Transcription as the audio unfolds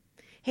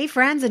Hey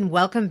friends, and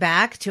welcome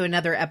back to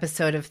another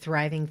episode of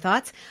Thriving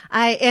Thoughts.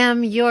 I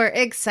am your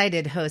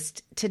excited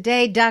host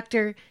today,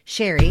 Dr.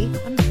 Sherry.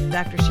 I'm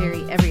Dr.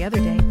 Sherry every other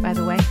day, by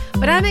the way.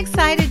 But I'm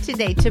excited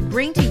today to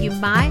bring to you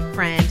my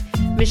friend,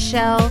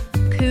 Michelle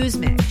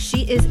Kuzmic.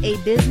 She is a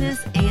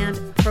business and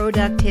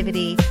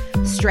productivity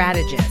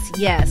strategist.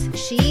 Yes,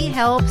 she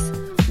helps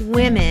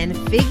women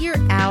figure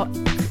out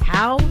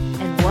how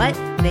and what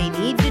they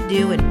need to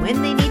do and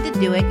when they need to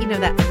do it. You know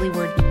that ugly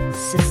word,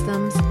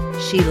 systems.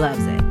 She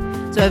loves it.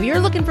 So if you're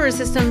looking for a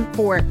system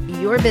for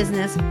your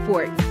business,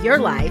 for your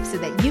life, so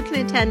that you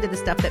can attend to the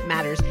stuff that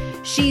matters,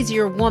 she's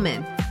your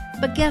woman.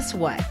 But guess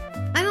what?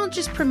 I don't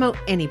just promote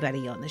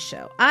anybody on the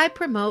show. I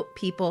promote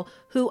people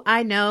who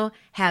I know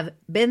have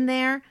been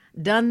there,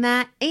 done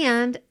that,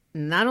 and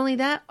not only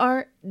that,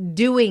 are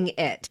doing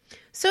it.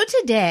 So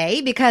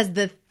today, because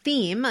the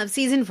theme of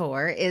season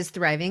 4 is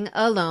thriving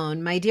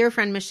alone, my dear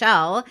friend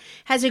Michelle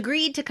has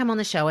agreed to come on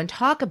the show and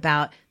talk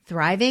about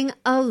thriving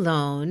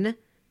alone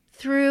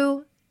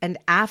through and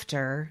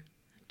after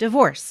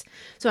divorce.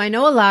 So I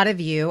know a lot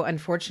of you,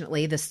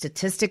 unfortunately, the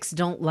statistics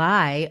don't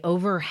lie.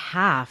 Over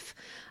half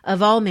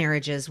of all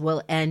marriages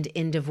will end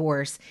in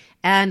divorce.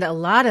 And a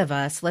lot of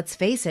us, let's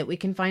face it, we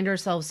can find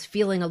ourselves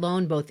feeling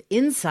alone both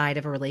inside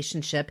of a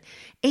relationship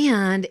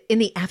and in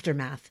the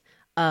aftermath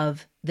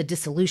of the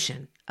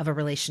dissolution of a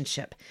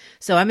relationship.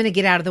 So I'm going to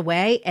get out of the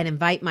way and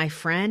invite my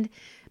friend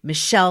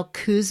Michelle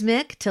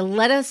Kuzmic to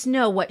let us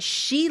know what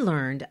she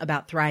learned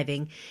about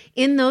thriving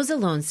in those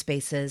alone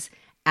spaces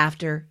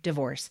after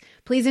divorce.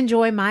 Please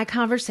enjoy my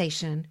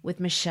conversation with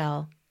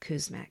Michelle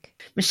Kuzmic.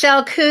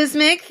 Michelle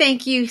Kuzmic,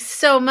 thank you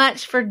so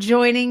much for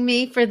joining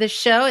me for the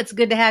show. It's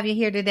good to have you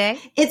here today.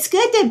 It's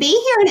good to be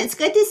here, and it's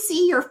good to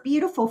see your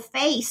beautiful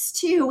face,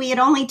 too. We had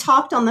only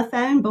talked on the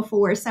phone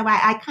before, so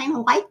I kind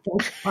of like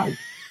this part.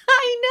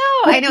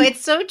 I know. It's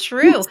so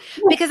true.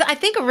 Because I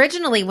think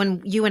originally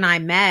when you and I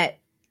met,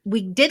 we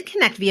did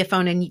connect via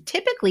phone, and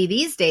typically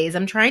these days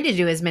I'm trying to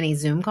do as many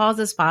Zoom calls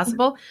as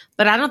possible,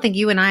 but I don't think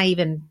you and I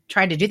even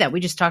tried to do that. We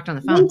just talked on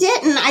the phone. We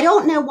didn't. I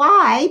don't know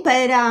why,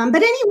 but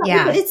anyway,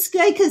 yeah. It's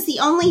good because the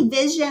only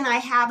vision I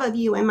have of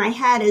you in my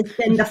head has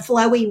been the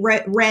flowy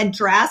red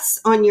dress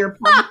on your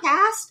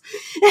podcast.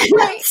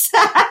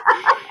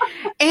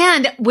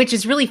 And which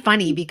is really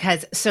funny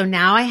because so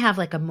now I have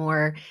like a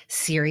more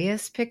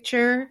serious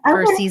picture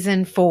for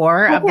season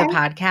 4 of the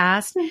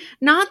podcast.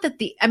 Not that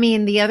the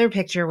other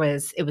picture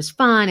it was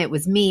fun. It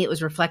was me. It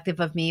was reflective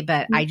of me,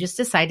 but I just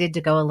decided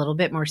to go a little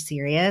bit more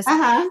serious.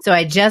 So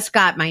I just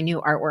got my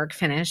new artwork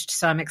finished.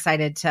 So I'm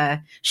excited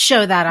to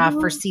show that off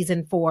for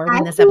season 4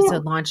 when this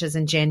episode launches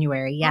in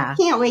January. Yeah.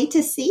 I can't wait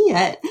to see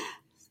it.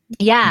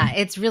 Yeah,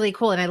 it's really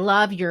cool. And I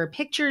love your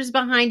pictures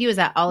behind you. Is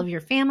that all of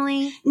your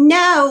family?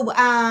 No.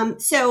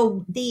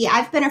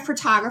 I've been a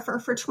photographer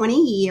for 20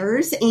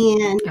 years,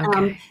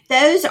 and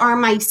those are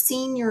my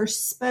senior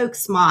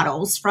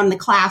spokesmodels from the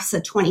class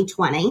of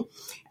 2020.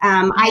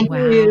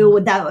 Do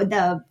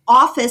the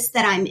office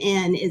that I'm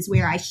in is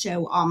where I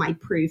show all my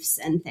proofs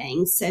and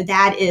things. So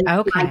that is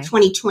my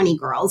 2020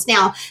 girls.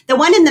 Now, the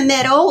one in the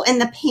middle in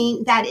the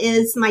pink, that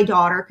is my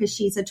daughter because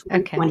she's a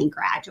 2020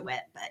 graduate.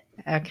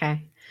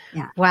 Okay.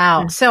 Yeah.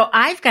 Wow. So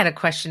I've got a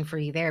question for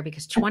you there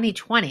because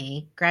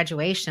 2020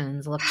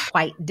 graduations look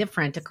quite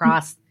different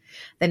across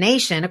the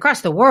nation,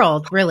 across the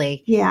world,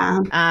 really. Yeah.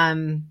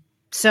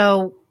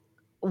 So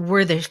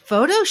were the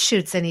photo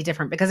shoots any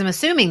different? Because I'm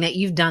assuming that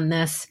you've done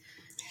this,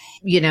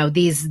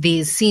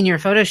 these senior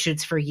photo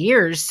shoots for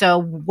years. So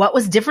what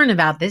was different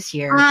about this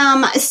year?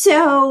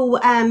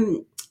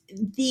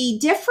 The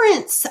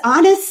difference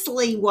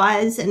honestly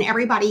was, and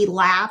everybody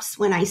laughs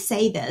when I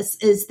say this,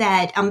 is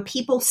that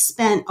people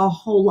spent a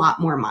whole lot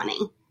more money.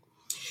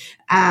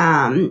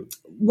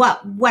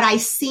 What I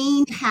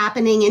seen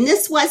happening, and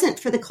this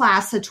wasn't for the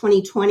class of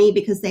 2020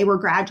 because they were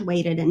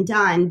graduated and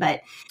done,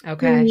 but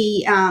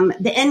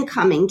the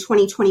incoming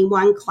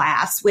 2021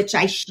 class, which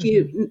I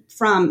shoot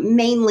from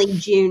mainly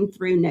June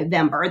through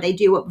November. They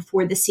do it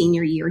before the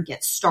senior year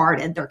gets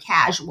started. They're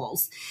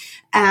casuals.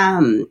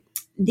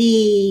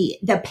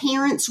 The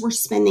parents were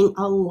spending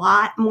a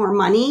lot more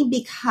money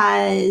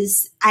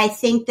because I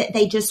think that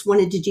they just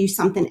wanted to do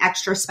something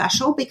extra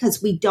special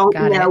because we don't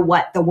know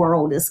what the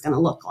world is going to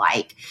look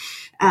like.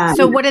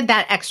 So what did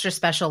that extra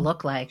special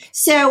look like?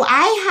 So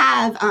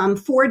I have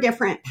 4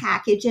 different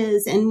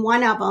packages, and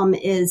one of them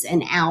is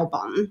an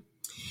album.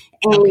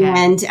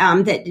 And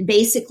that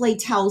basically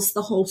tells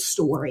the whole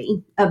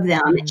story of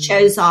them. It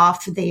shows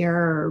off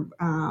their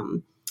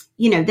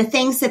the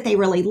things that they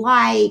really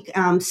like,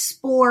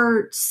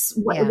 sports,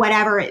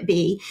 whatever it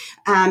be.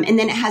 And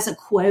then it has a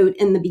quote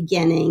in the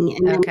beginning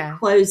and then it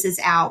closes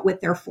out with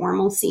their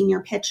formal senior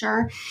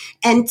picture.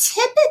 And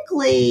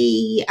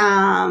typically,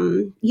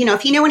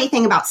 if you know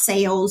anything about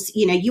sales,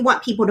 you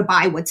want people to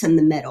buy what's in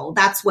the middle.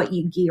 That's what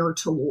you gear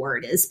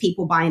toward, is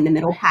people buying the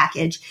middle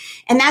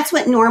package. And that's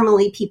what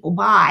normally people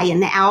buy.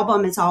 And the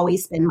album has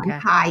always been my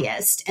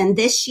highest. And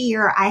this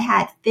year I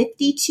had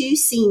 52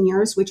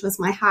 seniors, which was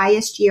my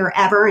highest year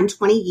ever in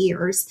 20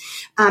 years.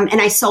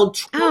 And I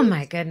sold, oh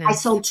my goodness, I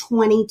sold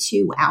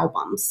 22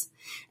 albums.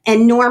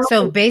 And normally,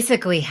 so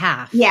basically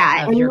half of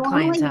and your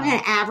normally clientele. in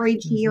an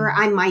average year,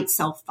 I might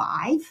sell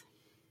 5.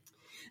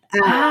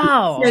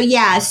 Wow.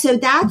 So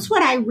that's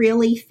what I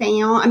really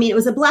found. I mean, it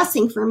was a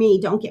blessing for me,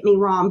 don't get me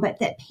wrong, but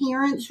that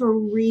parents were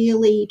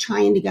really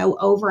trying to go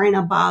over and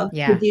above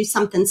to do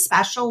something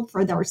special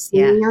for their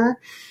senior.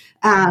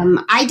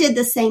 I did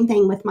the same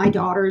thing with my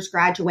daughter's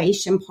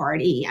graduation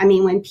party. I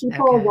mean, when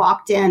people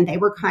walked in, they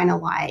were kind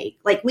of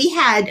like we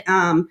had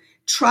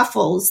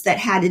truffles that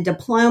had a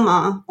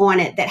diploma on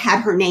it that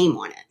had her name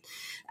on it.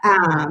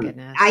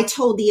 I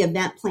told the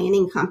event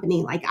planning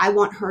company, like, I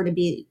want her to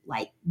be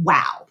like,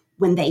 wow,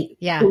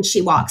 when she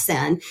walks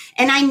in.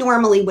 And I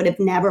normally would have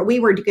never,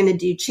 we were going to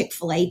do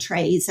Chick-fil-A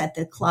trays at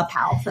the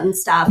clubhouse and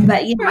stuff,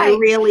 but I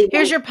really,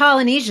 here's your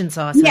Polynesian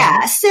sauce.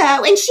 Yeah. So,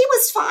 and she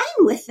was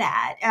fine with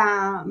that.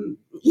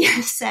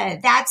 So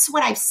that's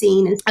what I've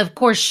seen. Of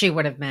course she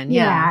would have been.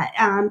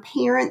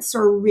 Parents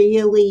are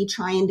really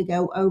trying to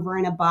go over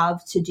and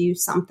above to do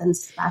something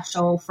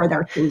special for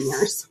their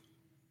seniors.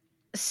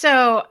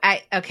 So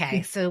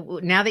so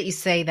now that you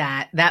say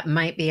that, that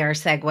might be our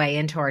segue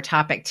into our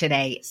topic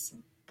today.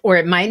 Or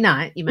it might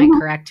not. You might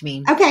correct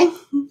me. Okay.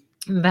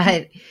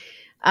 But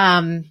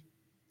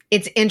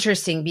it's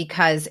interesting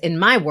because in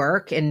my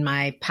work, in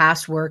my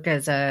past work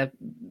as a,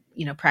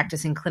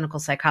 practicing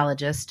clinical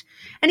psychologist,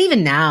 and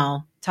even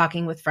now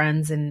talking with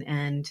friends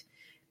and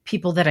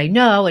people that I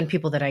know and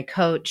people that I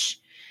coach,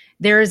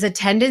 there is a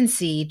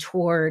tendency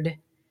toward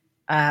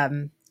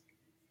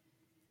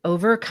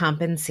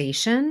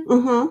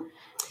overcompensation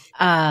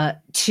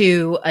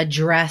to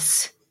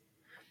address,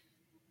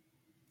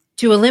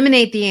 to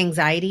eliminate the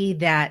anxiety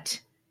that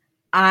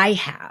I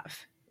have,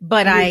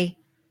 but I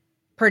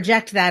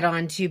project that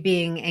onto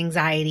being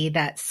anxiety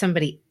that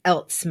somebody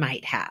else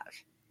might have.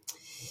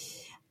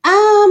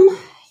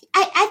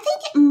 I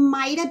think it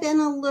might have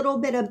been a little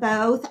bit of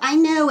both. I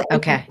know as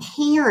a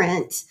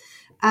parent,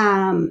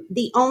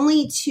 the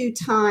only 2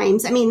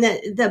 times, I mean,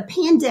 the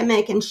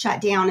pandemic and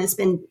shutdown has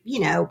been,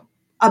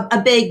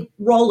 a big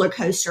roller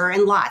coaster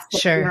in lots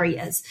of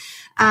areas.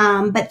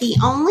 But the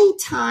only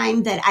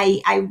time that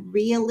I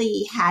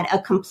really had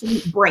a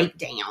complete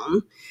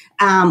breakdown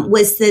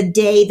was the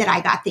day that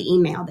I got the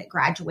email that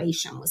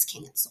graduation was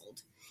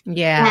canceled.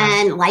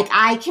 Yeah. And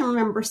I can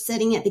remember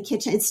sitting at the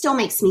kitchen. It still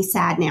makes me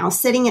sad now,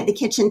 sitting at the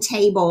kitchen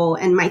table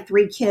and my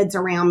 3 kids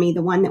around me,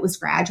 the one that was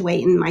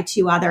graduating, my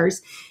 2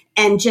 others,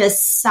 and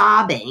just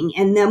sobbing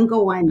and them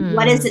going,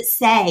 what does it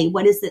say?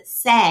 What does it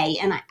say?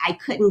 And I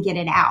couldn't get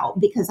it out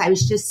because I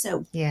was just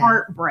so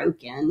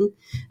heartbroken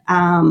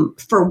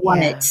for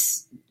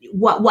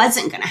what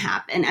wasn't going to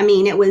happen. I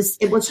mean, it was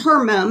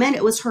her moment.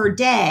 It was her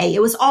day.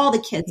 It was all the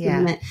kids'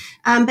 moment.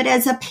 But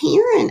as a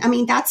parent, I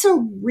mean, that's a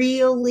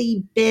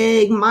really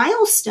big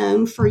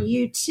milestone for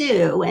you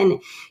too. And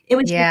it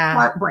was just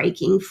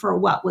heartbreaking for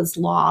what was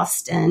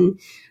lost. And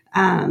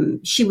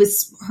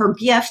her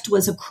gift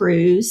was a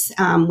cruise,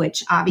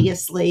 which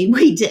obviously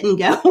we didn't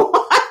go on.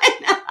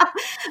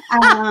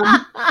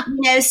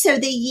 So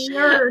the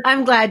year,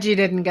 I'm glad you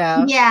didn't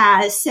go.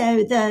 Yeah.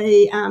 So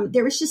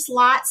there was just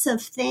lots of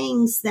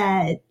things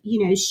that,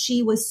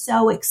 she was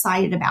so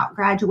excited about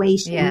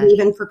graduation,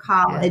 leaving for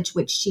college,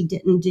 which she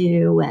didn't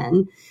do.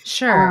 And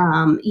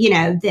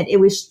that it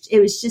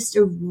was just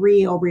a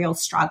real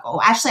struggle.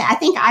 Actually, I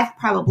think I've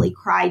probably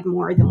cried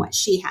more than what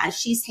she has.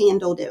 She's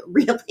handled it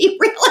really,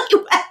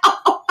 really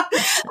well.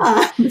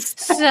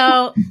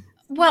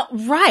 Well,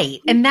 right.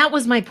 And that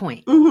was my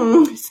point.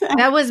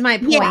 That was my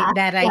point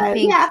that I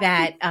think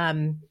that,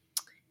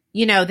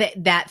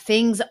 that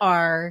things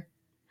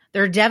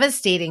they're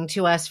devastating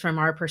to us from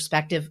our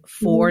perspective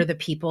for the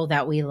people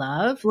that we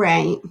love.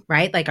 Right.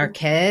 Right. Like our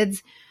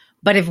kids.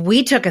 But if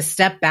we took a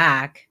step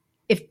back,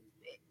 if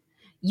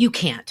you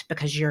can't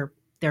because you're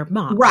their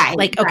mom.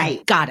 Right.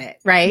 Okay, got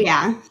it. Right.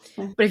 Yeah.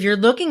 But if you're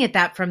looking at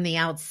that from the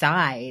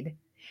outside,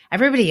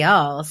 everybody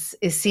else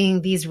is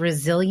seeing these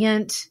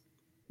resilient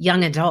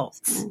young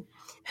adults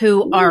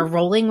who are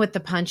rolling with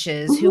the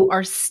punches, who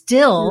are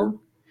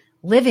still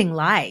living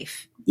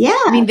life. Yeah.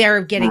 I mean,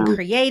 they're getting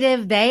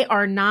creative. They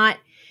are not,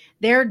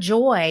 their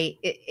joy,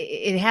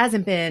 it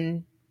hasn't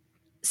been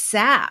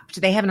sapped.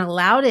 They haven't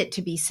allowed it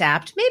to be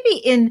sapped, maybe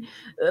in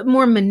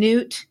more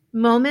minute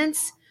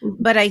moments.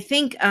 But I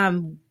think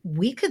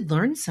we could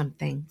learn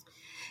something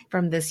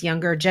from this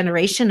younger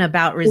generation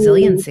about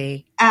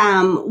resiliency.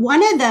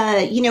 One of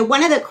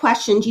the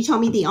questions you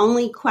told me, the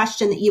only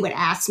question that you would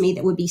ask me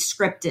that would be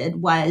scripted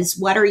was,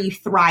 what are you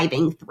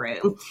thriving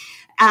through?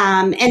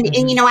 And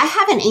I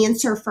have an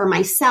answer for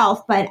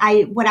myself, but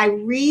what I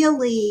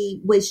really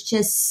was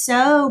just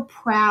so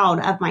proud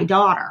of my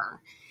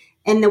daughter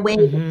and the way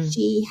that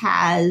she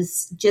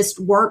has just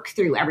worked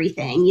through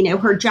everything,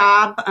 her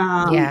job,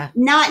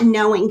 not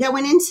knowing,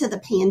 going into the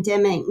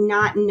pandemic,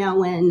 not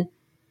knowing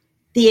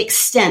the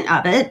extent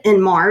of it in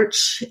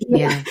March.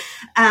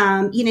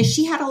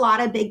 She had a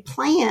lot of big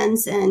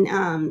plans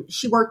and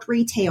she worked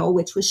retail,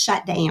 which was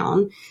shut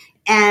down.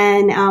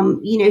 And,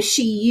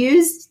 she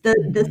used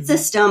the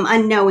system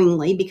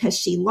unknowingly because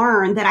she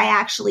learned that I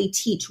actually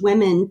teach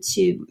women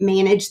to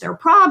manage their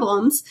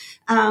problems,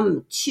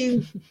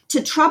 to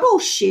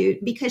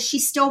troubleshoot, because she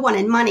still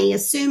wanted money,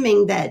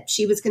 assuming that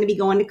she was going to be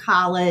going to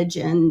college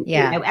and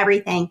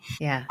everything.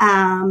 Yeah.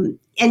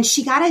 And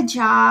she got a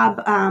job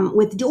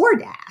with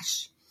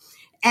DoorDash.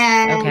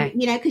 And,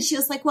 because she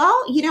was like,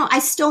 well, I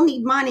still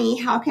need money.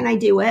 How can I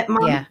do it?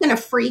 Mom's going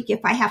to freak if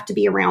I have to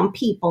be around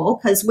people,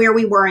 because where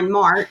we were in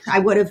March, I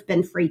would have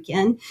been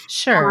freaking.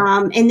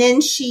 Sure. And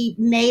then she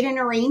made an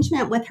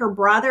arrangement with her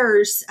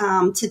brothers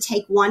to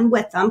take one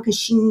with them, because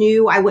she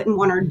knew I wouldn't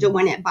want her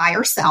doing it by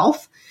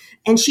herself.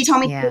 And she told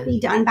me it would be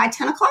done by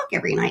 10 o'clock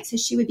every night, so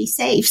she would be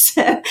safe.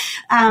 So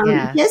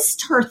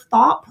just her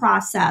thought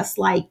process,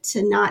 like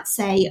to not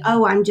say,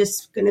 oh, I'm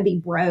just going to be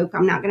broke,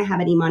 I'm not going to have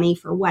any money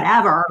for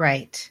whatever.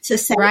 Right. To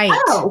say,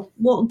 oh,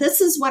 well,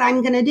 this is what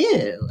I'm going to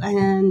do.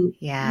 And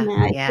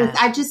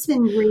I've just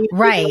been really,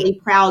 really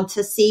proud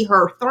to see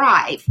her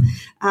thrive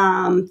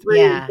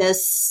through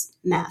this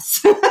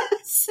mess.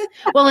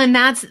 Well, and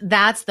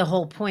that's the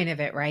whole point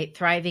of it, right?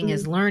 Thriving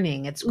is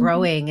learning, it's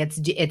growing,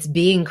 it's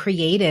being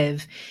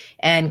creative,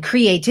 and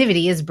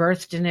creativity is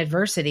birthed in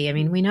adversity. I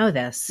mean, we know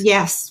this.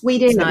 Yes, we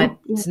do.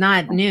 It's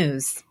not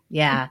news.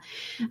 Yeah.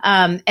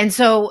 And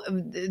so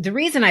the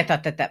reason I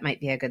thought that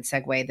might be a good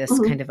segue, this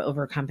kind of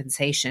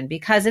overcompensation,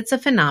 because it's a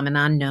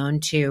phenomenon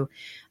known to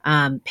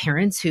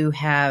parents who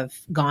have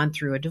gone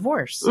through a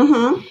divorce.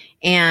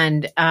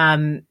 And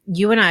when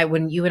you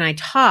and I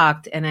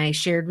talked, and I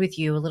shared with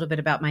you a little bit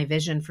about my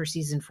vision for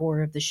season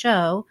 4 of the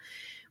show,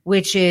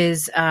 which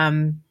is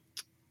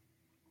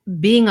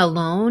being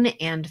alone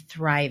and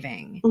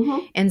thriving.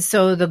 And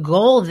so the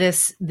goal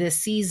this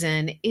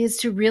season is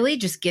to really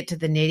just get to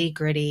the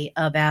nitty-gritty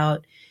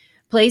about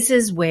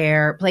places,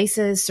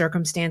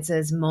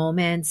 circumstances,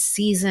 moments,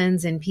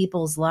 seasons in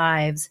people's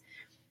lives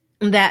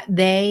that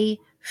they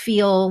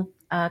feel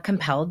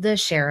compelled to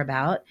share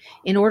about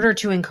in order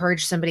to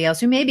encourage somebody else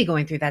who may be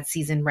going through that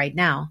season right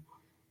now,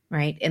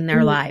 right, in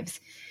their lives.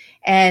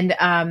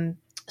 And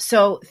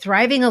so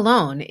thriving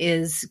alone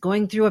is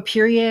going through a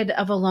period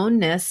of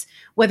aloneness,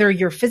 whether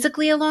you're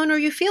physically alone or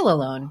you feel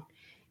alone,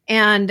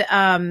 and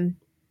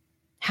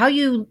how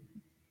you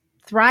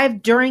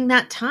thrive during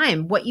that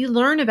time, what you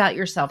learn about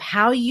yourself,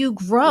 how you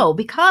grow,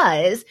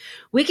 because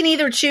we can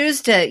either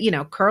choose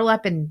to, curl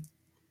up and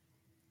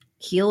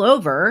keel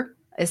over,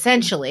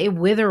 essentially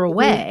wither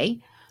away,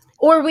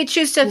 or we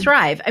choose to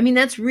thrive. I mean,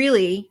 those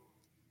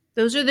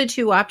are the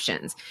two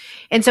options.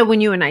 And so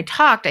when you and I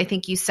talked, I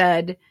think you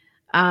said,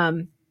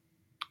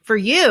 for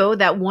you,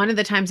 that one of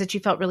the times that you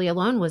felt really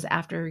alone was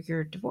after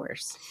your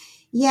divorce.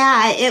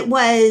 Yeah, it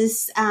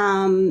was.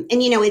 And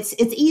it's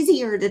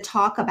easier to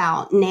talk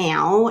about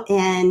now.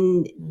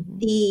 And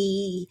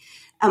the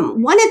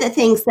one of the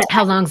things that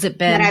how long's it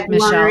been? That I've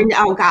Michelle? learned.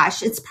 Oh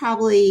gosh, it's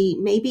probably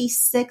maybe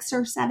 6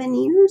 or 7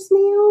 years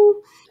now.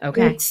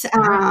 Okay.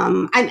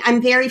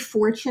 I'm very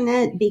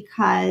fortunate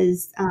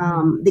because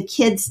the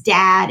kid's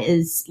dad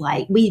is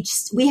like, we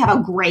have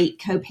a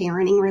great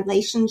co-parenting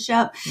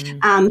relationship.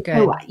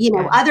 So,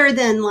 other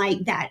than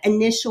like that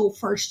initial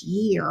first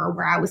year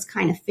where I was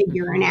kind of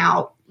figuring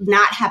out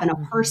not having a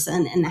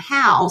person in the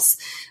house,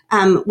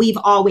 we've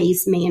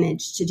always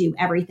managed to do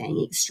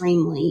everything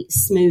extremely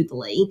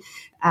smoothly.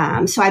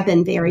 So I've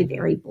been very,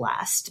 very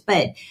blessed.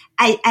 But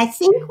I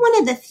think one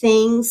of the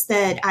things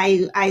that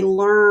I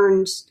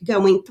learned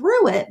going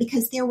through it,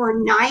 because there were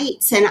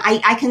nights, and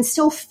I can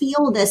still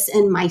feel this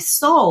in my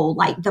soul,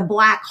 like the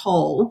black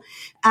hole,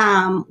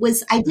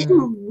 was I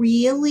didn't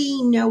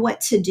really know what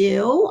to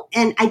do,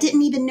 and I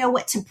didn't even know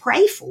what to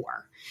pray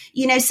for.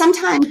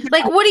 Sometimes.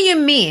 Like, what do you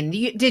mean?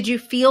 Did you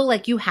feel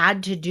like you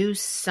had to do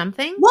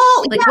something?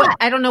 Well, what?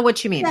 I don't know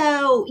what you mean.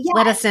 So,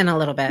 let us in a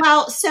little bit.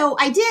 Well, so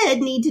I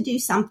did need to do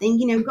something,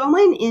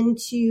 going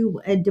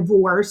into a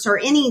divorce or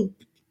any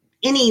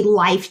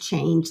life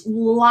change.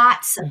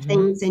 Lots of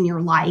things in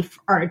your life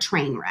are a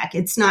train wreck.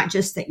 It's not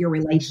just that your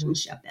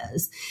relationship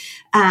is,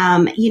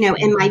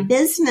 in my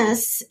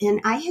business,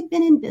 and I had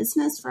been in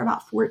business for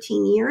about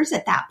 14 years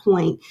at that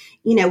point,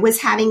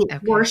 was having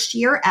its worst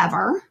year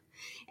ever.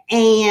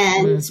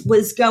 And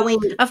was going,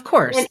 of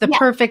course, the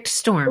perfect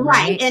storm,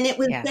 right? And it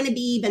was going to be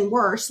even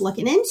worse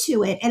looking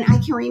into it. And I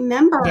can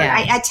remember,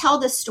 I tell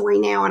this story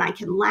now and I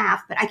can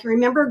laugh, but I can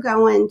remember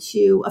going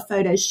to a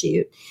photo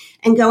shoot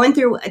and going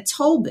through a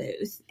toll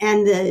booth,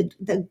 and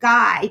the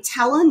guy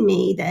telling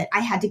me that I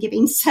had to give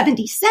him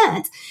 70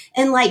 cents.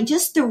 And like,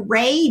 just the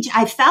rage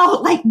I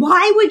felt, like,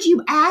 why would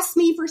you ask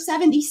me for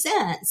 70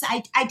 cents?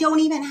 I don't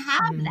even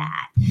have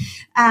that.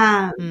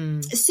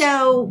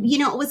 So,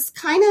 it was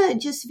kind of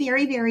just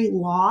very, very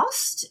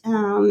lost.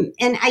 And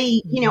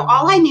I,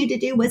 all I knew to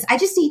do was I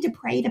just need to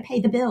pray to pay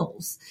the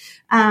bills.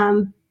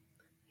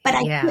 But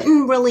I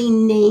couldn't really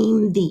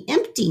name the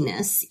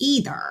emptiness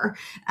either.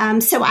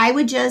 So I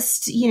would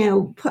just,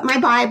 put my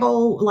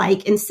Bible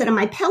like instead of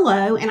my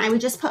pillow, and I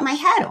would just put my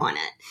head on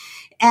it.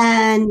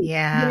 And,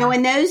 Yeah.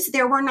 and those,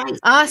 there were nights.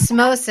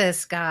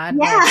 Osmosis, God.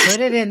 Yeah. Like,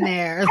 put it in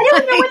there. I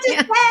don't know what to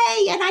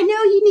say. And I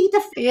know you need to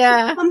fix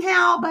it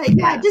somehow, but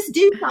just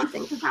do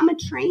something because I'm a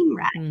train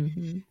wreck.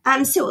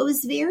 Mm-hmm. So it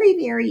was very,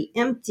 very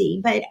empty.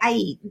 But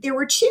there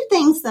were two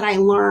things that I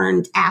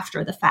learned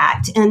after the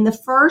fact. And the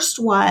first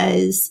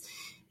was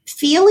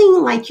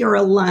feeling like you're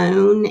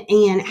alone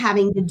and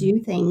having to do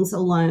things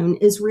alone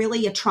is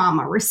really a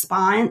trauma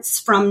response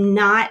from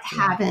not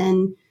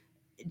having.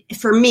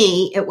 For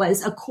me, it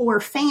was a core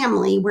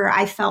family where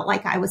I felt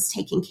like I was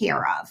taken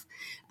care of,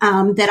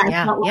 that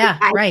I felt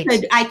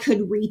like I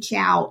could reach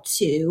out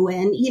to.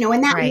 And,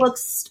 and that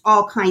looks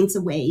all kinds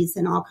of ways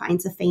in all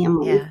kinds of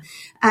families.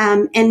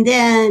 Yeah. And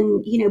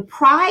then,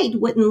 pride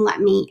wouldn't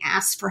let me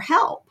ask for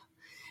help.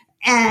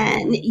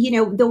 And,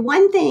 the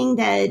one thing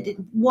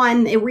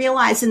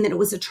realizing that it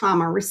was a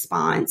trauma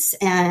response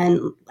and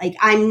like,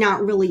 I'm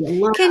not really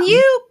alone. Can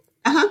you?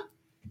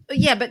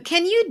 Yeah, but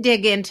can you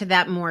dig into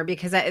that more?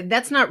 Because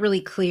that's not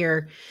really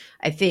clear.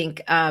 I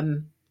think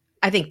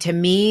to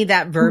me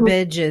that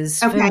verbiage is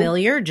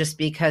familiar just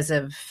because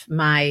of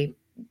my,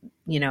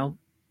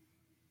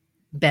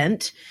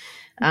 bent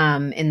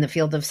in the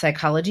field of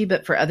psychology.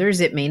 But for others,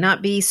 it may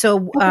not be.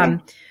 So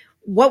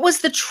what was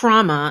the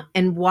trauma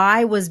and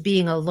why was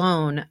being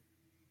alone?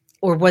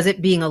 Or was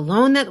it being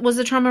alone that was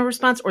the trauma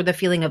response or the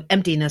feeling of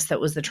emptiness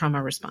that was the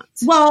trauma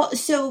response? Well,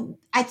 so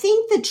I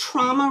think the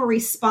trauma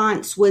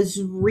response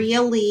was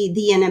really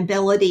the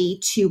inability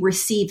to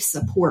receive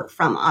support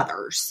from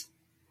others.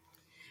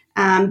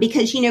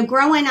 Because,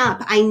 growing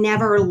up, I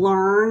never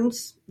learned,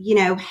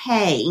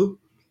 hey,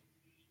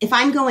 if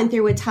I'm going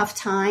through a tough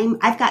time,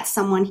 I've got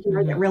someone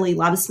here that really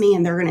loves me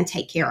and they're going to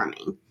take care of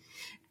me.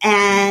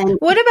 And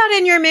what about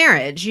in your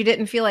marriage? You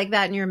didn't feel like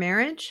that in your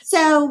marriage?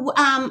 So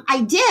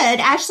I did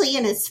actually.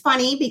 And it's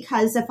funny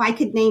because if I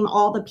could name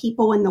all the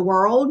people in the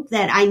world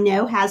that I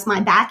know has my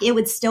back, it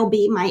would still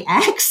be my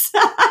ex.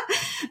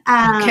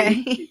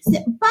 Okay.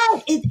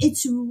 But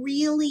it's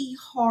really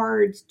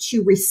hard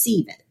to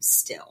receive it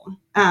still.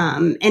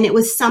 And it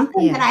was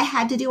something that I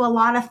had to do a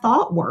lot of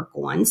thought work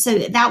on. So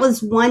that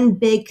was one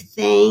big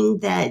thing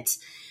that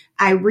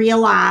I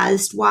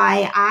realized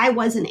why I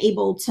wasn't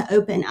able to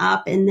open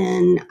up, and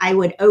then I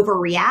would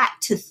overreact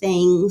to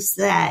things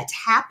that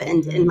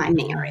happened in my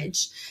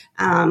marriage.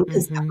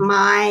 Because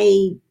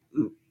my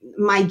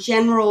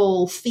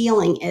general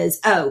feeling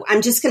is,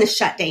 I'm just going to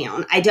shut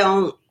down.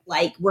 I'm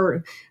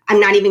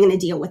not even going to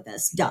deal with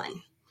this.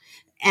 Done.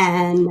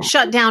 And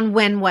shut down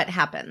when what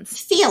happens?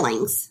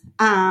 Feelings.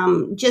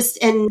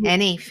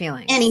 Any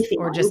feelings.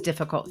 Or just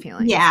difficult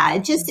feelings. Yeah,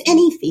 just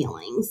any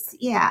feelings.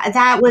 Yeah,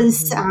 that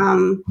was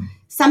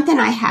something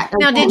I had.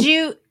 Now, did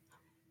you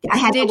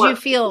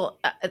feel?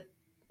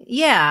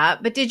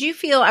 But did you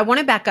feel? I want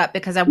to back up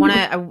because I want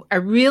to. I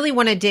really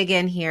want to dig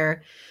in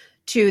here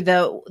to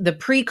the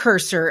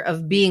precursor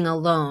of being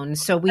alone.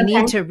 So we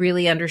need to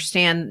really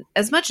understand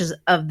as much as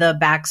of the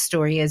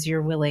backstory as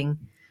you're willing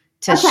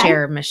to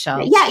share,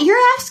 Michelle. Yeah, you're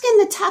asking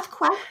the tough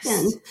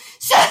questions.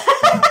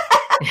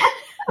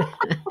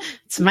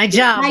 It's my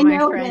job, I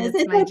know my friend. it is.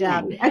 It's my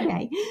job.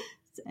 Okay.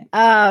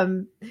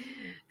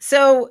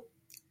 So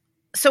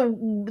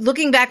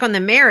looking back on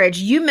the marriage,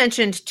 you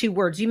mentioned two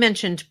words. You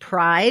mentioned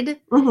pride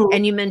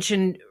and you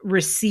mentioned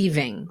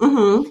receiving.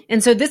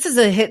 And so this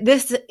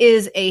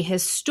is a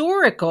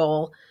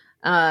historical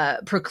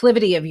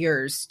proclivity of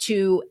yours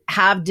to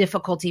have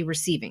difficulty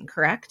receiving,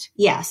 correct?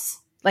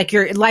 Yes. Like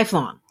you're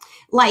lifelong.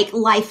 Like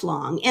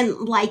lifelong and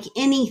like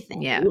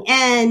anything. Yeah.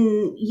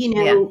 And,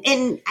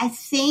 and I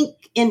think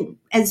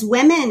as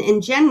women in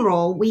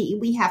general,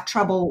 we have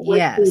trouble with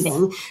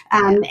eating.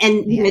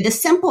 The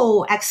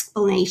simple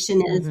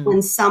explanation is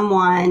when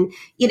someone,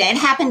 it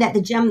happened at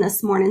the gym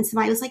this morning.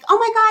 Somebody was like, oh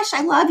my gosh,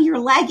 I love your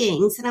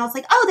leggings. And I was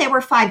like, oh, they were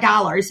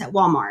 $5 at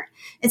Walmart.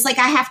 It's like,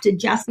 I have to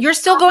just. You're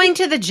still going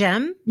to the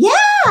gym? Yeah,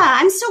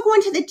 I'm still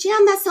going to the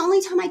gym. That's the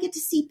only time I get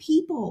to see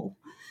people.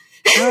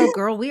 Oh,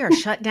 girl, we are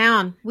shut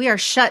down. We are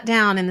shut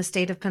down in the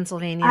state of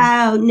Pennsylvania.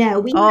 Oh, no.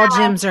 All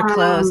gyms are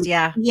closed.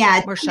 Yeah.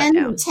 Yeah. We're shut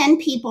down.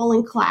 10 people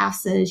in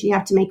classes. You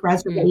have to make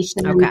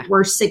reservations. Okay.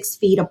 We're 6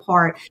 feet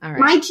apart. All right.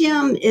 My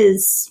gym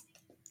is,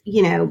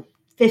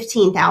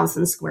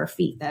 15,000 square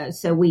feet, though.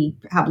 So we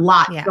have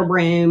lots of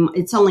room.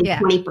 It's only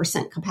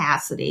 20%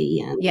 capacity.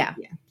 And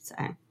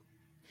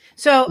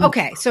So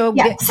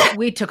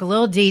we took a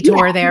little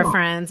detour there,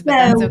 friends, but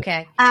that's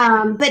okay.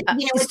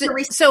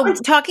 It's so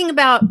talking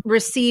about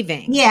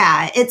receiving.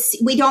 Yeah,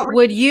 we don't.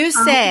 Would you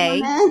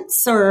say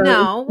or,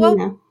 no?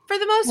 Well, for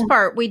the most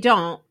part, we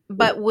don't.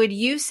 But would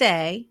you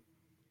say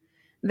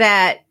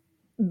that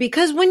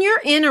because when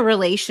you're in a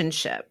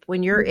relationship,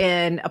 when you're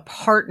in a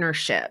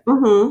partnership,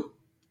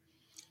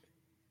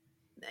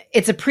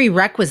 it's a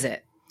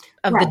prerequisite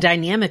of the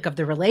dynamic of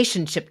the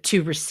relationship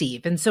to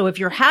receive. And so if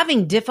you're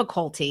having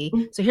difficulty,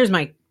 so here's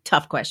my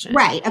tough question.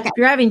 Right. Okay. If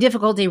you're having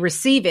difficulty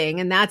receiving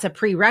and that's a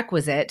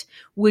prerequisite,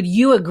 would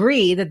you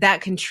agree that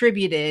that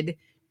contributed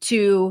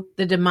to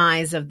the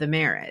demise of the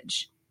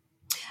marriage?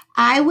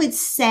 I would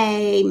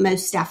say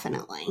most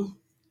definitely.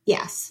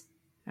 Yes.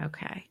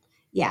 Okay.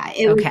 Yeah,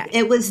 Okay.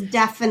 it was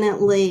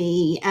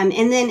definitely, and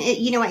then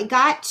it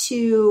got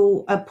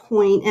to a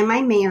point in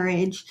my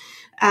marriage,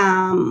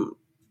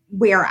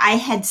 where I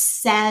had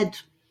said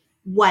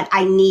what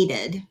I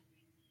needed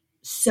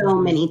so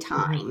many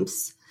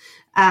times.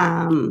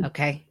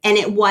 Okay. And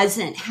it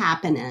wasn't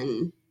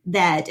happening,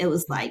 that it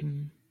was like,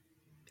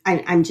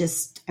 I'm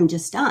just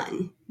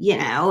done,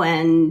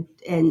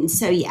 and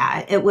so,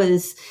 yeah, it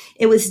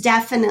was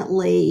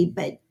definitely,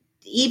 but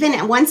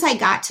even once I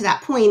got to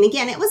that point,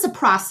 again, it was a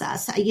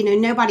process.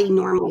 Nobody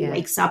normally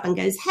wakes up and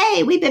goes,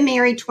 "Hey, we've been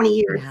married 20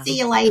 years. See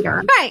you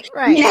later."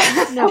 Right.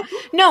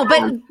 No,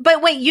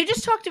 but wait, you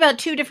just talked about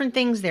two different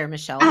things there,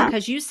 Michelle,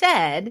 because you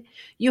said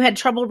you had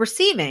trouble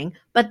receiving,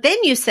 but then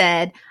you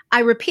said, I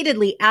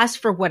repeatedly asked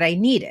for what I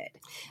needed.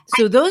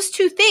 So those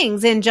two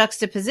things in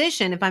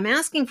juxtaposition, if I'm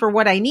asking for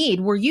what I need,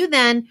 were you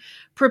then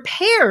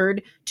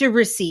prepared to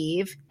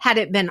receive had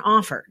it been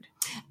offered?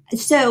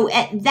 So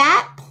at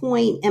that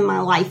point in my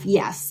life,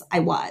 yes,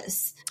 I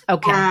was.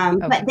 Okay.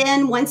 But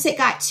then once it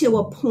got to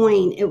a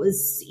point, it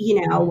was,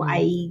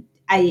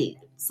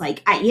 it's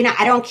like,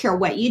 I don't care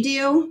what you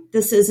do.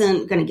 This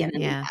isn't going to get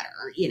any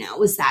better. It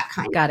was that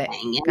kind of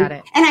thing. Got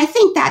it. And I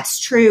think that's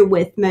true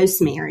with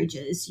most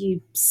marriages.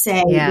 You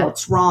say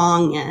what's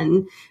wrong.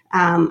 And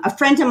a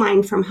friend of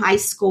mine from high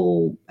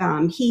school,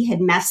 he had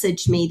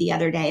messaged me the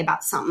other day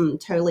about something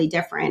totally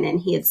different. And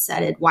he had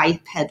said his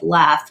wife had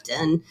left,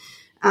 and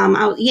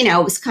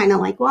it was kind of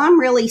like, well, I'm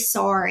really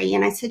sorry.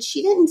 And I said,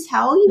 she didn't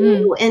tell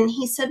you? And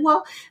he said,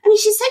 well,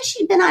 she said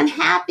she'd been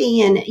unhappy.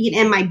 And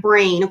in my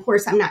brain, of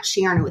course, I'm not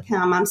sharing it with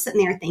him. I'm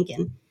sitting there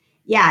thinking,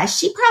 yeah,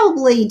 she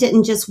probably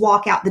didn't just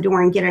walk out the door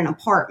and get an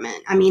apartment.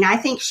 I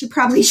think she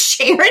probably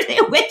shared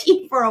it with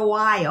you for a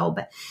while.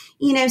 But,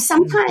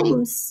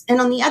 sometimes,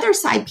 and on the other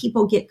side,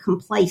 people get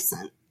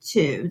complacent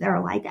too.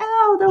 They're like,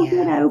 oh, they'll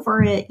get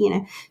over it. So there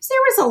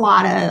was a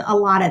lot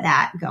of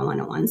that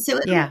going on. So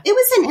it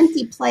was an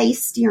empty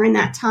place during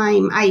that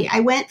time.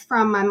 I went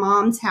from my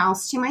mom's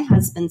house to my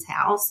husband's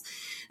house.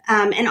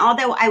 And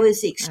although I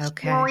was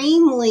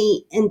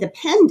extremely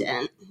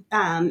independent,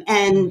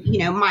 and,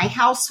 my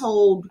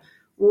household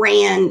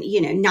ran,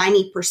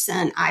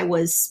 90%, I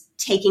was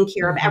taking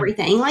care of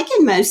everything, like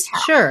in most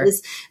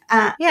houses.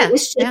 It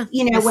was just,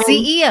 when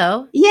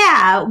CEO.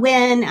 Yeah.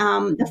 When,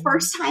 the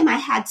first time I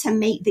had to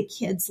make the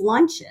kids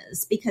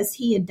lunches, because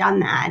he had done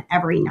that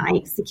every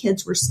night, 'cause the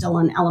kids were still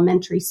in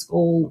elementary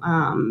school,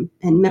 and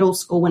middle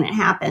school when it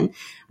happened,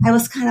 I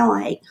was kind of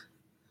like,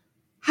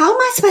 how am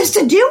I supposed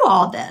to do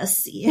all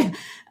this?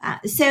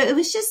 So it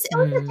was just, it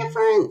was a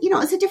different, it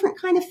was a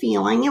different kind of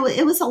feeling.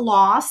 It was a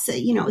loss.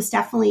 It was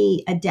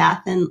definitely a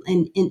death and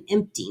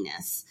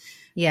emptiness.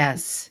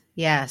 Yes.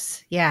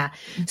 Yeah.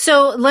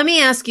 So let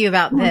me ask you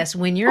about this.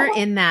 When you're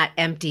in that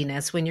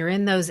emptiness, when you're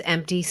in those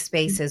empty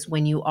spaces,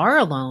 when you are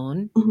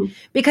alone,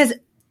 because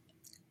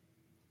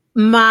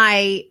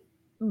my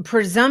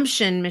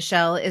presumption,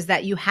 Michelle, is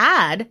that you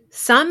had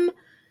some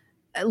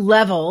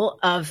level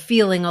of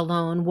feeling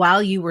alone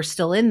while you were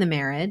still in the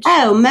marriage.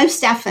 Oh,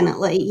 most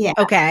definitely. Yeah.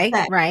 Okay.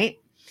 Right.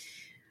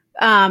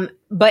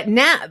 But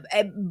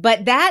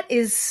that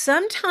is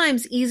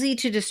sometimes easy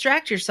to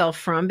distract yourself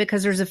from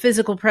because there's a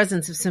physical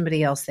presence of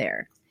somebody else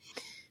there.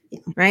 Yeah.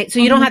 Right. So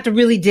you don't have to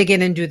really dig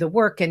in and do the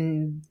work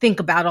and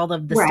think about all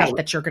of the stuff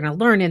that you're going to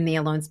learn in the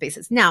alone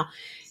spaces. Now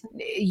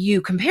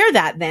you compare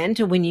that then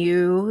to when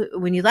you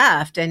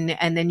left and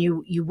then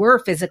you were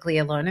physically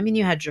alone.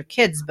 You had your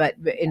kids, but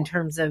in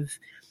terms of,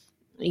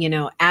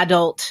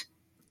 adult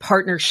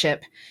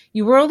partnership,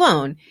 you were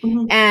alone.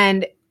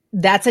 And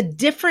that's a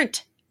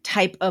different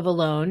type of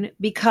alone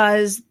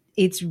because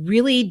it's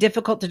really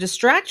difficult to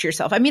distract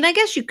yourself. I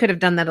guess you could have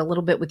done that a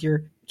little bit with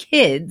your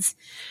kids,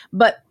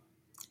 but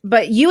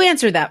you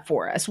answered that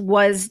for us.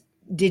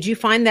 Did you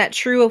find that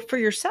true for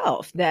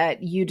yourself,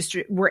 that you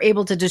were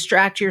able to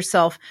distract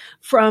yourself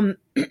from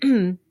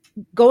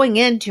going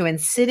into and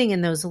sitting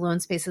in those alone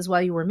spaces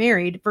while you were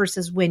married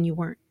versus when you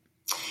weren't?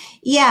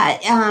 Yeah.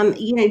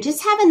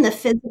 Just having the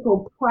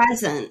physical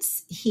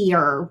presence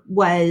here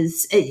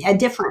was a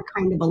different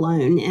kind of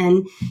alone.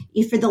 And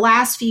for the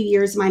last few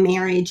years of my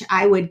marriage,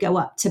 I would go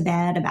up to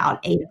bed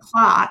about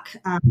 8:00.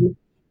 And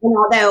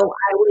although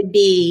I would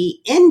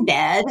be in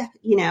bed,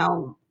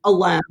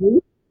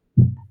 alone,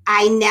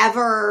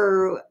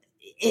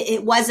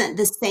 it wasn't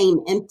the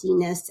same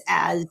emptiness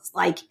as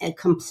like a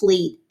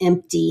complete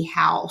empty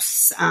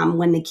house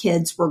when the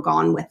kids were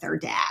gone with their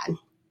dad.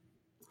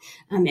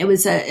 It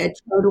was a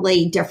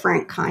totally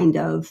different kind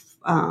of,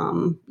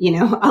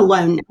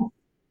 aloneness.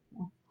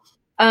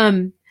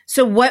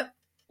 So what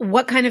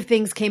kind of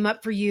things came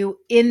up for you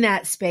in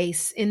that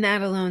space, in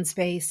that alone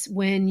space,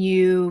 when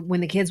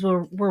the kids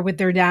were with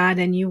their dad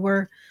and you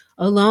were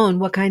alone?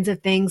 What kinds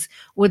of things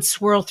would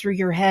swirl through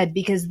your head?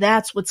 Because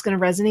that's what's going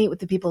to resonate with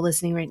the people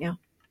listening right now.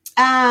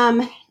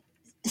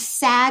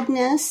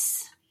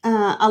 Sadness.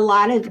 A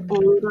lot of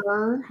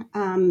anger.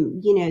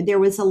 There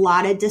was a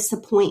lot of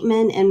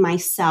disappointment in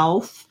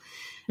myself.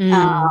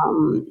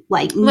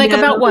 Like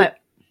about what?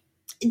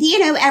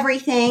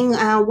 everything.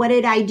 What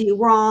did I do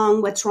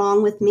wrong? What's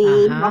wrong with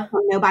me? How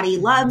come nobody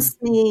loves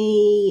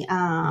me?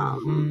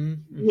 Things,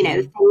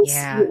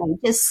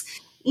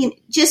 Yeah.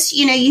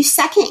 you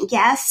second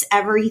guess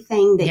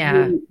everything that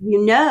in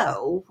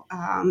your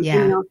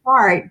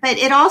heart, but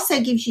it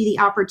also gives you the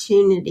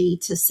opportunity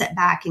to sit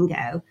back and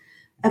go,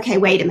 okay,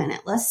 wait a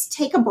minute, let's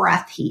take a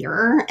breath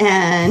here.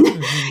 And,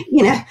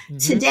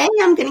 today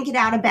I'm going to get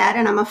out of bed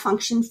and I'm going to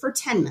function for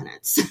 10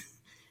 minutes.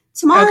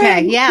 Tomorrow,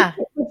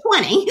 for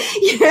 20.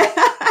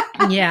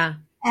 Yeah.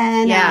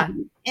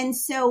 And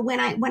so when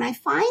I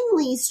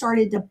finally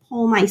started to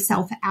pull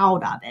myself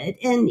out of it,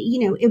 and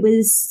it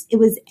was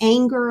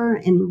anger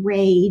and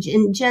rage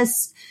and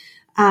just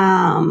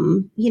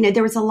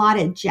there was a lot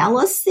of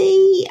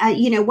jealousy.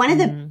 One of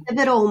the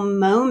pivotal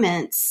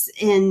moments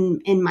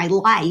in my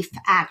life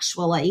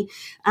actually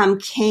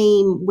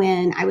came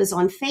when I was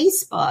on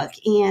Facebook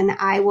and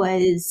I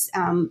was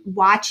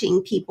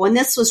watching people, and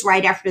this was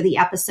right after the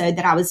episode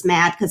that I was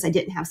mad because I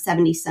didn't have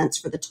 70 cents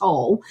for the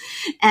toll,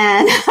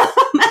 and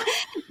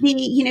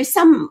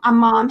a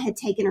mom had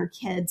taken her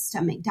kids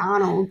to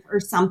McDonald's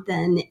or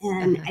something,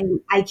 and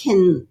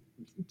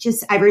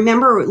I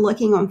remember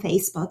looking on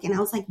Facebook and I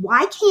was like,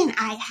 why can't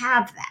I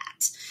have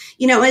that?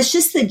 It's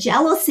just the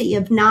jealousy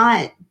of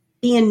not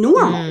being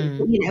normal.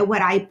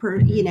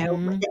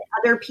 That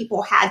other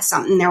people had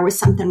something, there was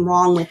something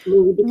wrong with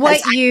me.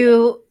 What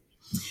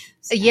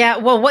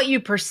you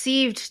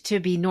perceived to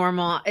be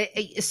normal.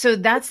 So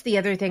that's the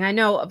other thing. I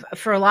know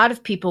for a lot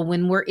of people,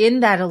 when we're in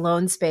that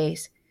alone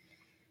space,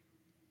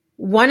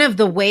 one of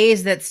the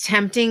ways that's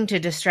tempting to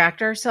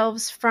distract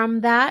ourselves from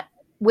that,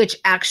 which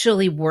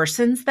actually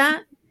worsens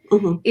that,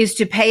 is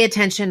to pay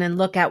attention and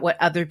look at what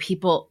other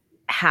people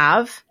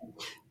have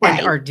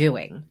and are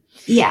doing.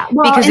 Yeah.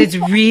 Because it's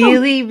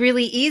really,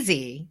 really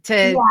easy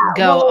to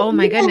go, oh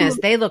my goodness,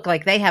 they look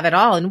like they have it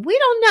all. And we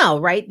don't know,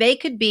 right? They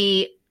could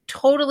be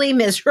totally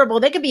miserable.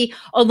 They could be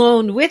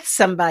alone with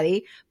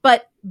somebody,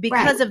 but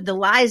because of the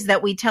lies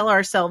that we tell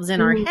ourselves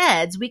in our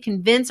heads, we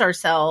convince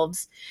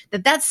ourselves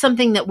that that's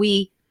something that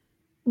we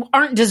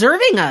aren't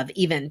deserving of,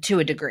 even to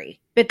a degree,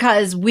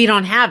 because we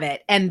don't have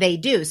it and they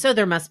do. So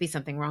there must be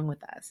something wrong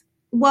with us.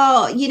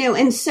 Well,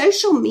 and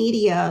social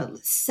media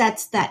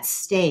sets that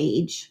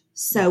stage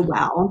so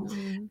well.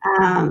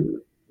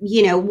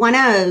 One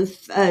of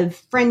a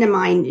friend of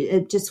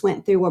mine just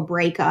went through a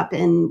breakup,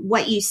 and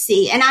what you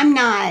see, and I'm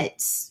not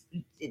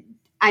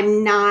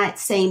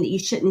saying that you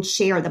shouldn't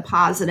share the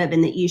positive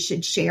and that you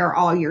should share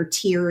all your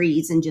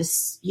tearies and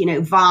just,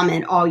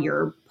 vomit all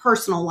your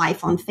personal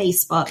life on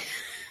Facebook.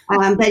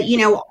 But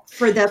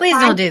for the please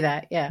don't do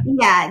that. Yeah.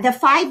 The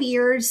 5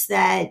 years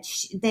that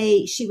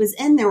she was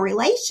in the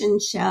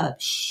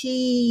relationship,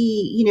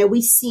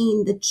 we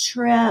seen the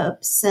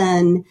trips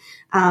and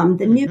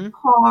the new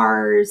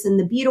cars and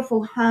the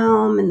beautiful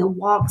home and the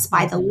walks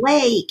by the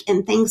lake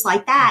and things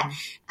like that.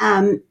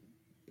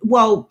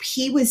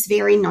 He was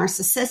very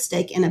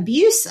narcissistic and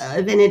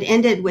abusive, and it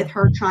ended with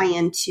her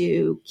trying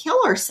to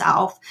kill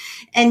herself.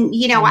 And,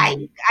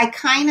 I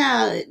kind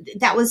of,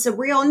 that was a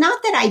real,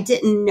 not that I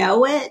didn't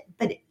know it,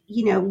 but,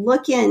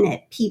 looking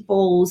at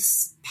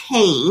people's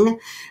pain,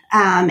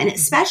 and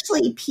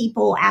especially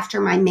people after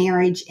my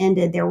marriage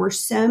ended, there were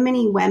so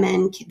many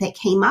women that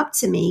came up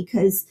to me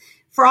because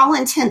for all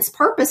intents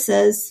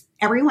purposes,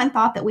 everyone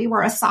thought that we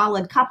were a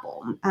solid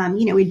couple.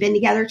 We'd been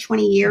together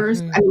 20 years.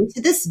 I mean,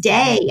 to this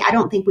day, I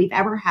don't think we've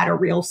ever had a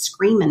real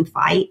screaming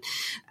fight.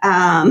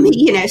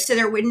 So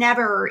there were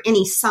never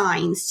any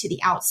signs to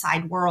the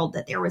outside world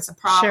that there was a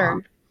problem.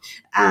 Sure.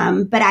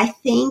 But I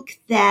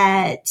think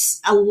that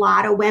a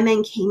lot of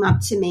women came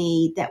up to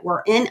me that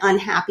were in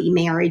unhappy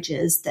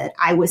marriages that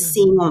I was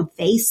seeing on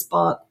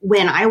Facebook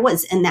when I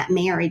was in that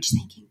marriage,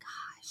 thinking,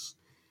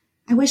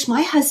 I wish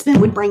my husband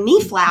would bring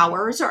me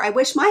flowers, or I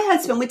wish my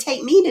husband would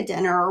take me to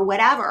dinner, or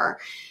whatever,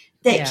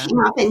 that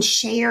came up and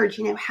shared,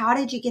 how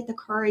did you get the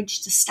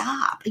courage to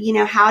stop?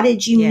 How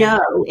did you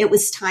know it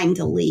was time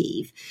to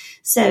leave?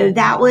 So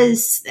that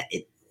was,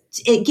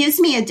 it gives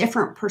me a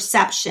different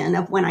perception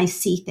of when I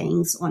see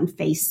things on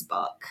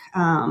Facebook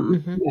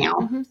now.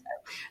 So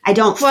I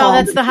don't fall. Well,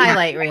 that's the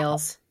highlight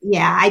reels.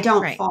 Yeah, I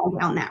don't fall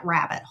down that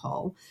rabbit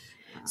hole.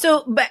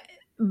 So,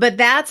 But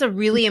that's a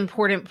really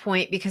important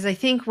point, because I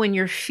think when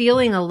you're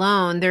feeling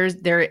alone, there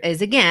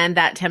is again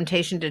that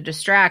temptation to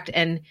distract,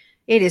 and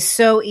it is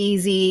so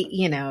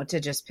easy, to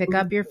just pick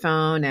up your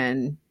phone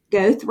and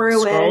go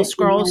through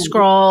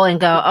scroll and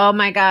go, oh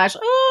my gosh,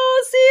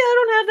 oh, see, I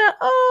don't have that.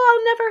 Oh,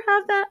 I'll never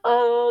have that.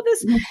 Oh,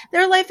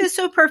 their life is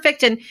so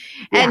perfect, and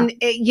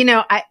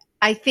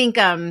I think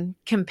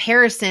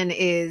comparison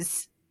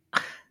is.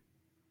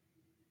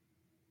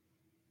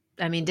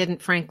 I mean,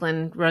 didn't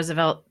Franklin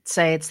Roosevelt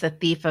say it's the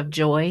thief of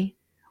joy?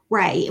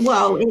 Right.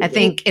 Well, I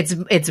think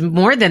it's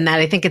more than that.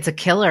 I think it's a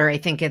killer. I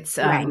think it's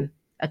a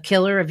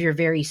killer of your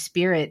very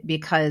spirit,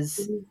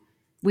 because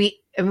we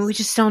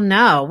just don't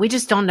know. We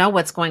just don't know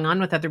what's going on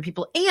with other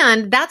people.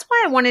 And that's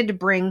why I wanted to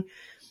bring,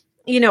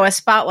 a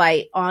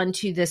spotlight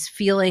onto this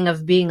feeling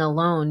of being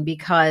alone,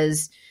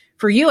 because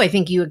for you, I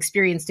think you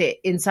experienced it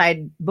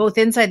both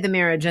inside the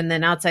marriage and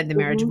then outside the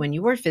marriage when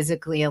you were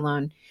physically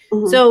alone.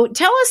 So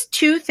tell us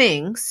 2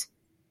 things,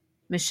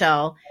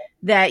 Michelle,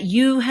 that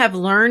you have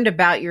learned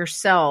about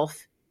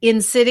yourself in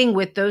sitting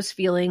with those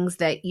feelings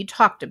that you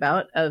talked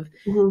about of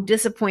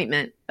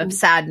disappointment, of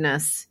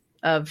sadness,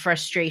 of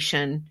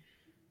frustration.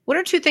 What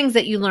are 2 things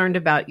that you learned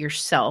about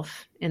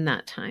yourself in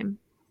that time?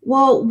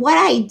 Well, what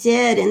I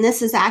did, and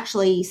this is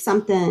actually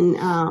something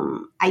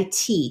I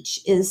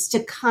teach, is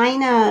to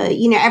kind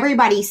of,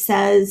 everybody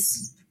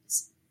says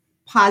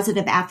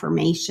positive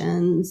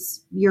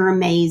affirmations, you're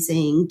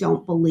amazing,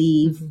 don't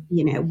believe,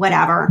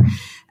 whatever.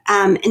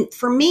 And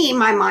for me,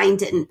 my mind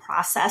didn't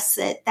process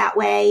it that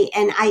way.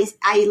 And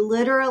I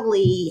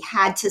literally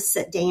had to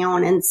sit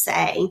down and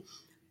say,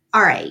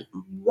 all right,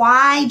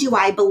 why do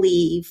I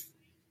believe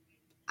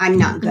I'm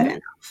not good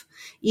enough?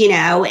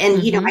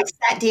 I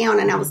sat down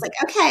and I was like,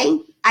 okay,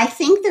 I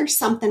think there's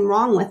something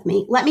wrong with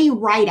me. Let me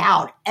write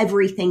out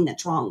everything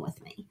that's wrong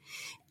with me.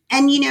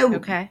 And,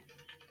 okay.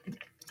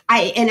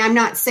 I'm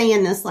not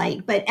saying this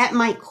but at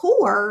my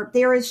core,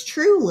 there is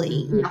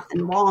truly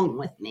nothing wrong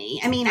with me.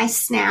 I mean, I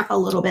snap a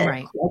little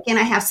bit quick and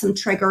I have some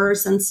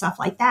triggers and stuff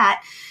like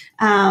that.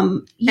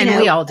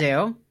 We all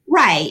do.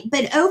 Right.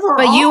 But overall.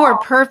 But you are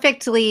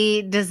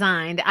perfectly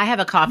designed. I have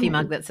a coffee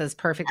mug that says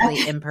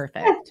perfectly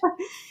imperfect.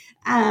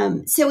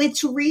 So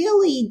it's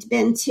really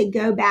been to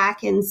go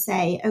back and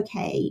say,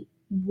 okay,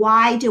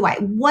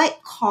 what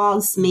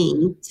caused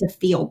me to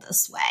feel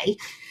this way?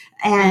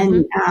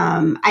 And,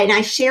 and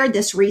I shared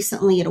this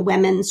recently at a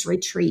women's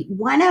retreat.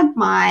 One of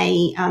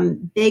my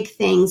big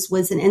things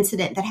was an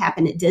incident that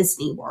happened at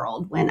Disney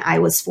World when I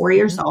was 4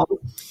 years old.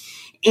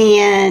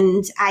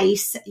 And I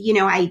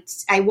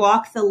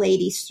walked the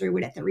ladies through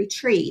it at the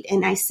retreat.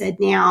 And I said,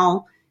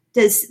 now,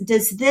 does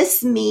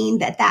this mean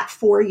that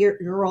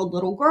 4-year-old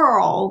little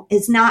girl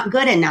is not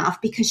good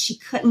enough because she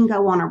couldn't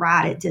go on a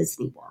ride at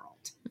Disney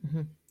World?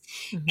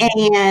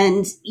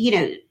 And,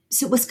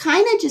 so it was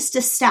kind of just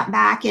to step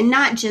back, and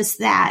not just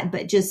that,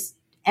 but just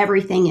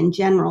everything in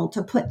general,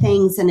 to put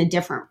things in a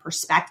different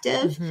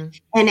perspective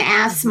and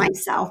ask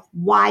myself,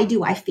 why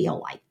do I feel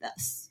like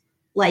this?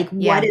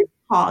 What is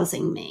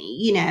causing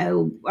me?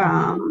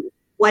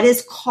 What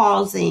is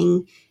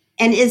causing,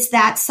 and is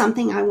that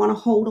something I want to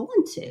hold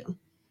on to?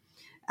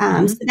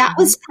 So that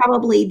was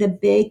probably the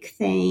big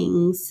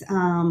things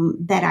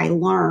that I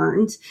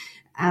learned.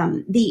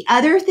 The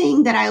other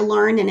thing that I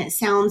learned, and it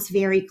sounds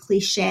very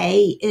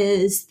cliche,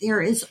 is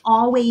there is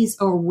always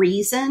a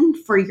reason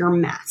for your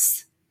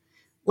mess.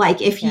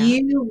 If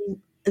you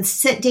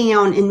sit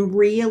down and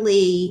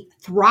really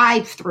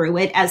thrive through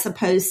it, as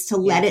opposed to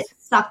let it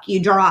suck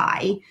you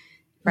dry,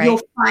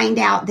 you'll find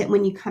out that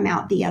when you come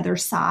out the other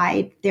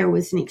side, there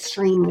was an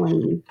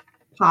extremely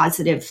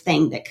positive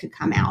thing that could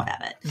come out of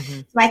it.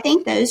 So I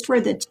think those were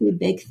the 2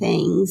 big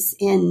things.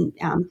 And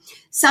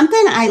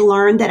something I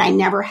learned that I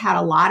never had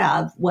a lot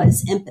of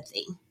was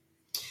empathy.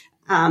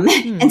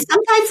 And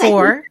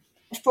sometimes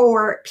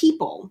for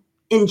people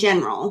in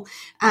general.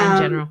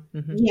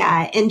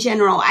 In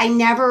general, I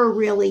never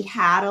really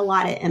had a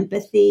lot of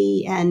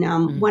empathy.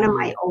 And one of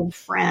my old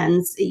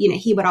friends,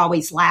 he would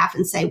always laugh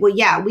and say, well,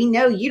 yeah, we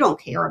know you don't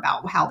care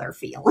about how they're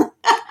feeling.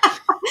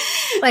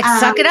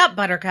 Suck it up,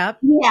 Buttercup.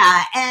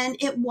 Yeah. And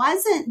it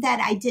wasn't that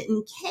I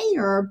didn't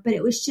care, but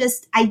it was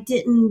just, I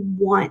didn't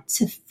want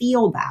to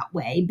feel that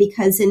way,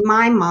 because in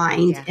my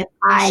mind, if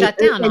I shut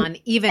down on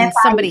even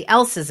somebody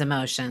else's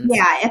emotions.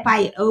 If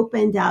I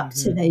opened up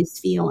to those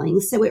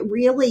feelings. So it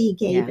really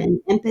gave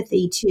an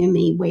empathy to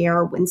me,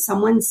 where when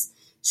someone's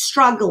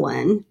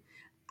struggling,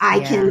 I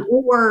can,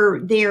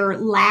 or they're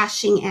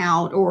lashing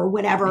out or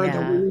whatever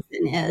the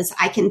reason is,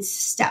 I can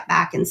step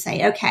back and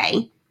say,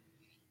 okay,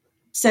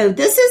 so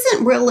this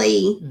isn't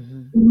really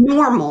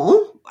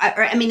normal.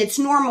 I mean, it's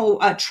normal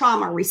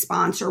trauma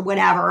response or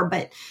whatever,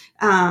 but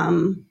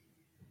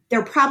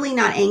they're probably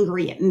not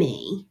angry at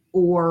me,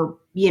 or,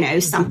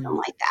 something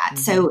like that.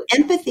 So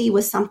empathy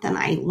was something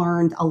I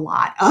learned a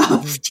lot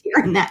of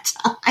during that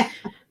time.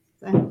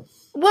 So.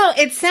 Well,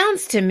 it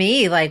sounds to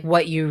me like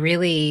what you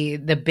really,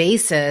 the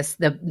basis,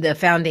 the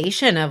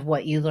foundation of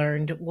what you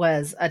learned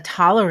was a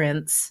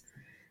tolerance.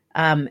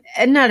 And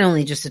not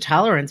only just a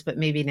tolerance, but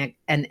maybe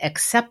an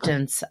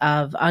acceptance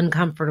of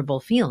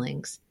uncomfortable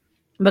feelings.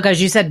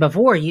 Because you said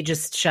before, you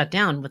just shut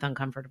down with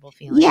uncomfortable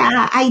feelings.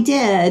 Yeah, I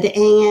did.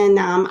 And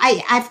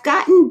I've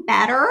gotten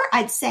better.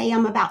 I'd say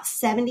I'm about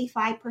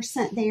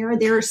 75% there.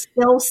 There's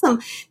still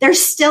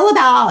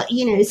about,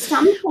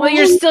 some. Well,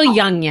 you're still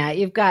young yet.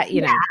 You've got,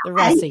 the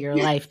rest of your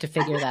life to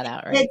figure that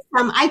out, right?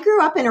 I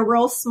grew up in a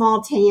real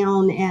small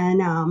town,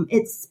 and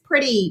it's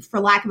pretty,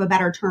 for lack of a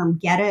better term,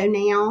 ghetto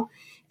now.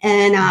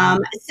 And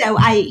so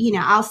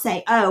I'll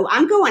say, oh,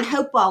 I'm going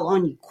Hopewell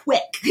on you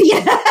quick.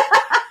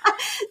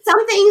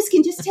 Some things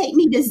can just take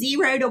me to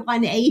 0 to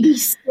 180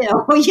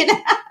 still,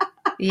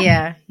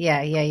 Yeah.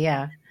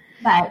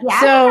 But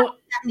so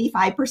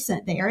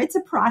 75% there. It's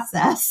a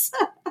process.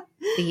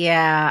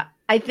 Yeah.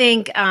 I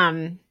think,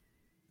 can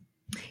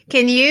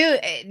you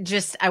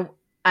just,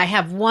 I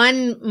have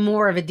one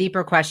more of a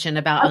deeper question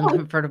about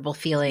uncomfortable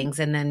feelings,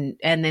 and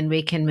then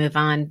we can move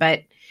on.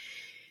 But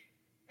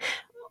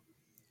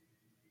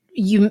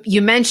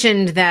you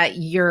mentioned that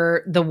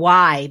the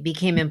why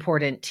became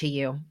important to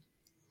you,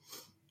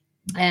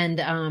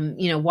 and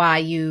why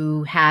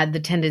you had the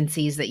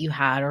tendencies that you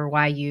had, or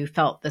why you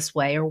felt this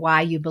way, or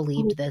why you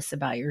believed this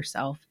about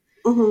yourself.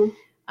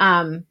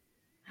 Mm-hmm.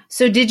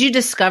 So did you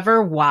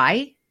discover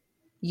why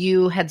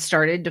you had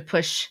started to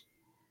push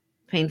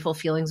painful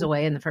feelings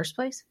away in the first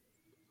place?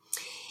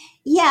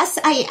 Yes,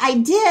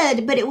 I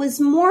did, but it was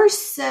more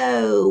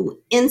so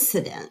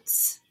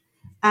incidents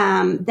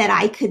that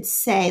I could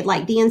say,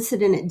 like the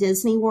incident at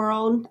Disney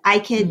World. I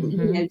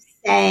could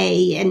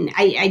say, and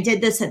I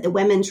did this at the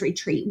women's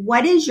retreat.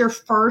 What is your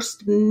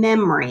first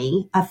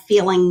memory of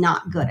feeling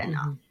not good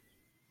enough?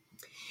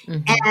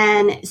 Mm-hmm.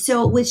 And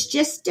so it was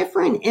just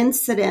different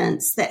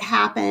incidents that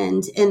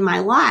happened in my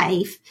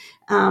life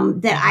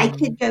that I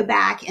could go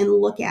back and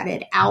look at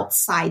it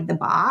outside the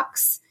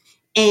box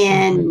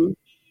and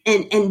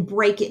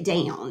break it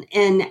down.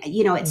 And,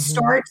 it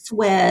starts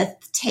with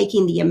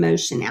taking the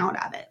emotion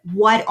out of it.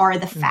 What are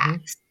the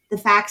facts? The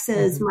facts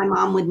is my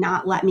mom would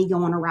not let me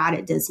go on a ride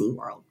at Disney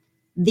World.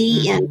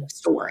 The end of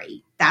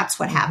story. That's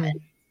what happened.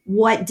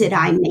 What did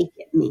I make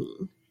it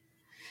mean?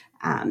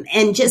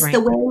 And just the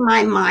way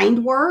my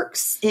mind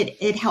works,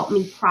 it helped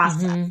me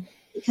process.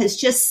 Because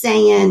just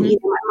saying,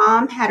 my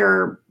mom had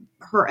her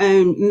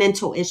own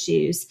mental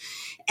issues,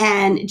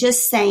 and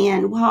just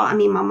saying, well, I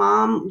mean, my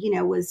mom,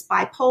 was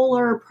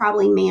bipolar,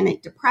 probably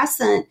manic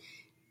depressant,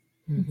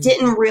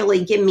 didn't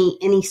really give me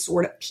any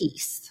sort of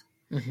peace.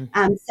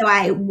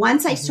 So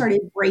once I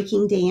started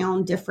breaking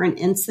down different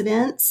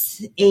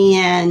incidents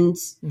and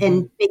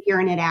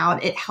figuring it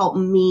out, it helped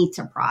me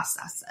to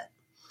process it.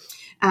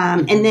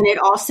 And then it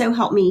also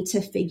helped me to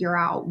figure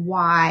out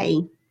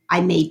why I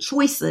made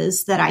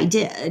choices that I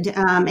did.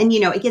 And,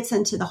 it gets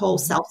into the whole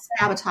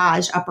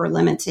self-sabotage, upper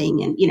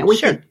limiting. And,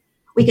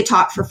 we could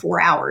talk for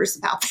 4 hours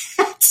about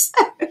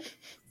that.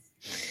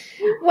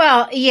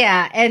 Well,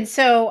 yeah. And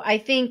so I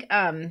think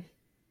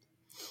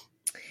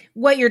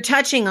what you're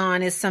touching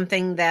on is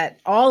something that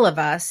all of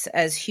us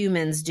as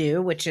humans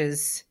do, which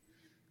is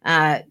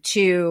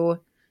to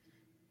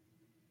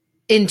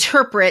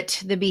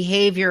interpret the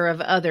behavior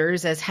of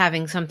others as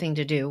having something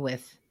to do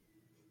with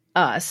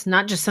us,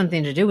 not just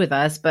something to do with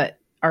us, but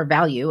our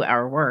value,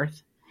 our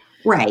worth.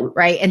 Right.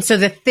 Right. And so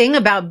the thing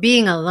about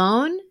being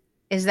alone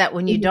is that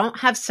when you don't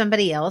have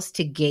somebody else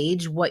to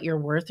gauge what your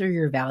worth or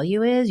your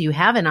value is, you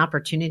have an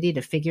opportunity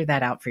to figure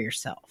that out for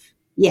yourself.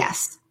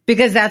 Yes.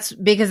 Because that's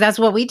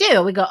what we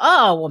do. We go,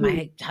 oh, well,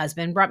 my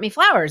husband brought me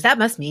flowers. That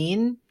must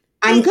mean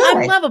I'm good.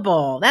 I'm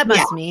lovable. That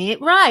must mean,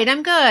 right,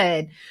 I'm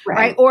good.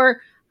 Right. Or,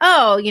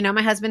 oh,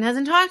 my husband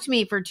hasn't talked to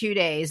me for 2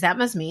 days. That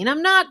must mean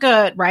I'm not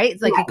good. Right.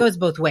 It's like it goes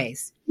both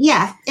ways.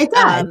 Yeah, it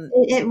does.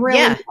 It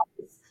really does.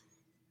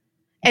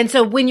 And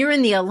so when you're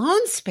in the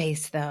alone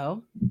space,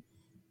 though,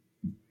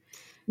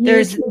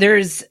 there's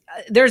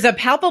a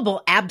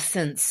palpable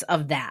absence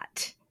of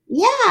that.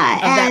 Yeah.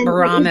 Of that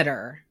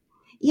barometer.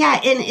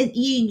 Yeah. And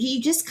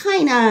you just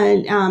kind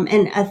of,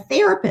 and a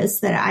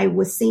therapist that I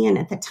was seeing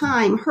at the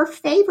time, her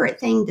favorite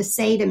thing to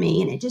say to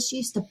me, and it just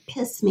used to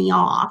piss me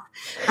off,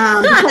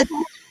 because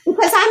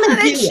I'm a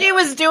doer. She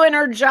was doing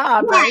her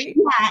job, right?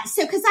 Yeah.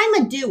 So, because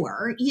I'm a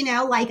doer,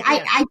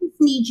 I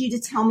just need you to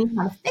tell me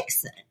how to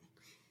fix it.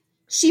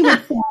 She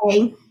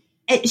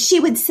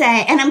would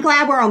say, and I'm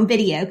glad we're on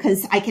video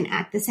because I can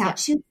act this out.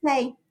 She would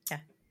say,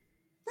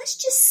 let's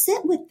just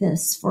sit with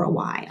this for a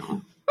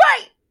while.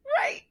 Right.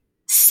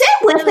 Sit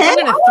with it. I'm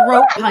going to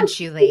throat punch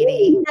you,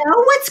 lady. You know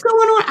what's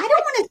going on? I don't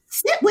want to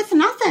sit with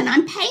nothing.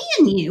 I'm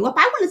paying you. If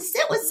I want to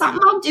sit with something,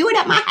 I'll do it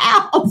at my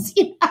house.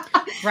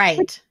 Right.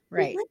 Let's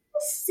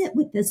just sit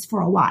with this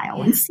for a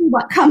while and see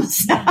what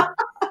comes up.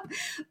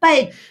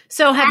 But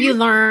so have you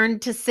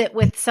learned to sit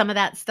with some of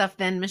that stuff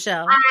then,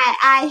 Michelle?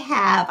 I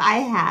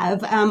have.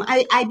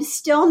 I'm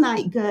still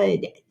not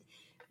good.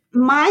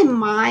 My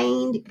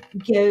mind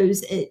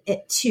goes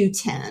at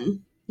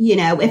 210.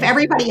 If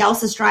everybody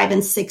else is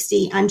driving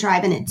 60, I'm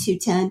driving at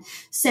 210.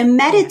 So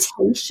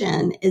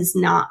meditation is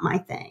not my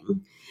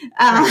thing.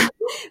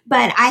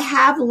 But I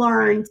have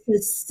learned to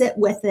sit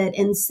with it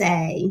and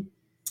say,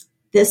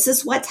 this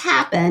is what's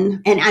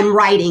happened. And I'm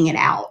writing it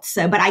out.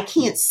 But I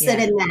can't sit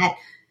in that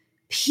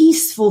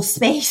peaceful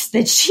space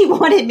that she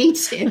wanted me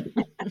to.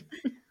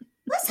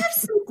 Let's have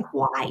some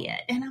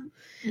quiet. And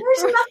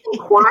there's nothing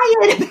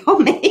quiet about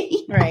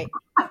me.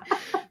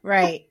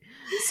 Right.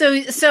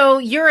 So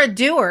you're a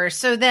doer.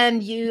 So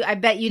then I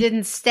bet you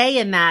didn't stay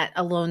in that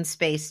alone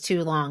space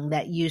too long,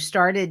 that you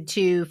started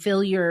to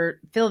fill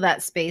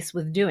that space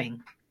with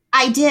doing.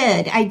 I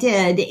did. And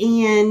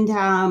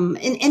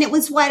it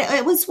was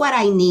what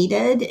I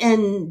needed.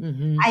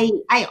 And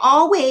I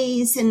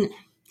always, and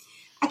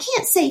I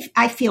can't say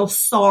I feel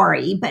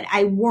sorry, but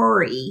I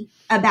worry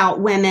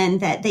about women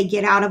that they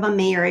get out of a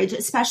marriage,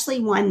 especially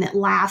one that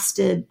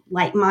lasted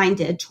like mine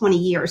did 20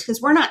 years. Because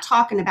we're not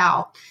talking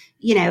about,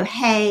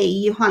 hey,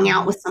 you hung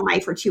out with somebody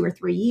for 2 or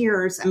 3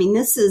 years. I mean,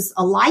 this is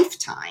a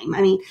lifetime.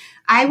 I mean,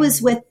 I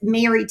was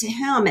married to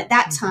him at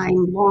that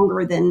time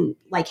longer than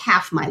like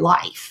half my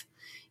life,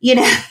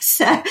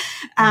 so,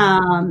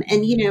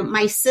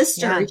 my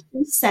sister,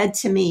 she said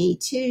to me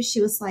too,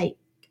 she was like,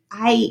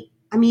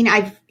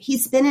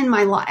 he's been in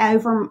my life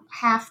over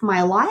half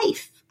my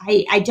life.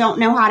 I don't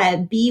know how to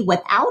be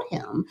without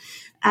him.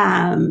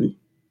 But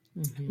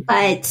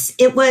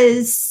it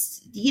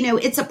was,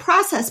 it's a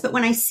process. But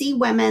when I see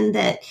women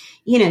that,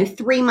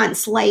 3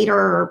 months later,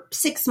 or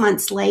 6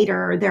 months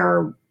later,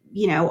 they're,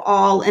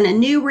 all in a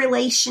new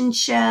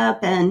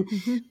relationship and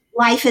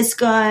life is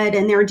good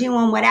and they're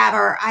doing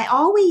whatever, I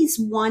always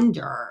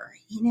wonder,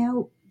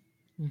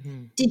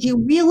 did you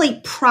really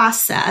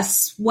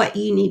process what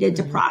you needed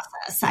to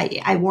process?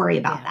 I worry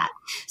about that.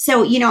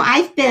 So,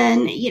 I've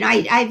been,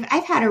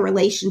 I've had a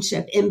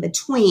relationship in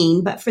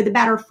between, but for the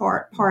better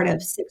part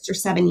of 6 or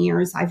 7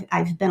 years,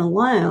 I've been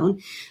alone.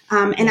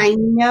 And I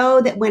know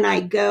that when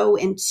I go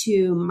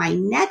into my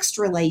next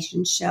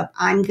relationship,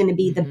 I'm going to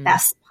be the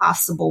best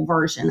possible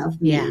version of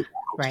me. Yeah.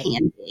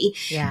 Can be.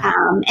 Yeah.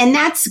 And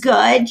that's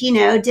good.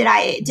 Did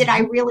I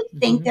really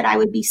think that I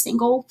would be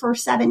single for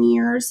 7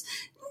 years?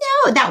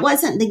 No, that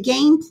wasn't the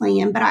game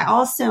plan, but I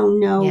also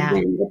know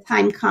when the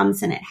time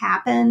comes and it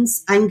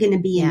happens, I'm going to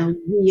be in a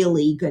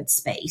really good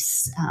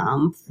space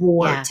to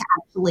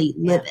actually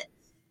live it.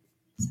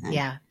 So.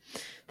 Yeah.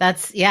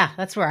 That's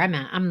where I'm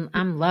at.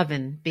 I'm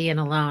loving being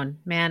alone,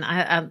 man.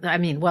 I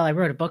mean, I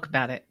wrote a book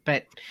about it,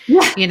 but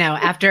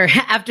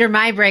after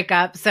my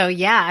breakup. So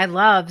I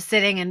love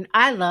sitting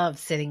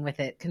with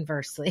it.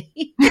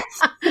 Conversely,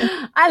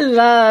 I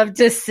love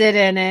to sit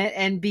in it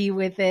and be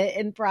with it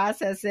and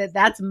process it.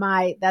 That's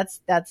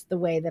the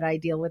way that I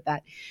deal with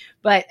that.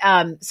 But,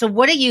 so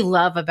what do you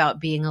love about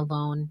being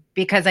alone?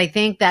 Because I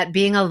think that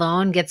being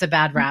alone gets a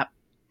bad rap.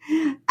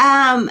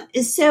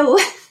 So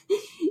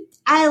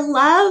I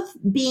love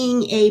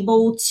being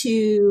able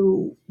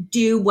to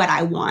do what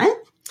I want.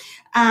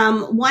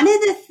 One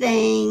of the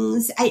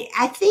things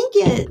I think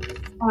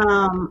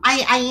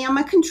I am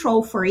a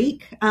control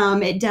freak.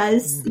 It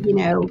does,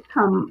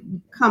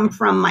 come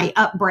from my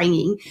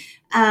upbringing.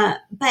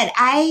 But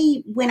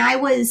when I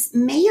was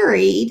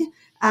married,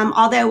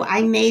 although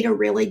I made a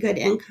really good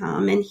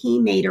income and he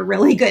made a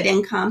really good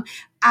income,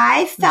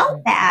 I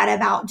felt bad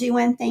about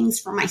doing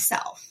things for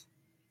myself.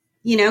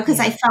 Because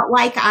I felt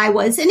like I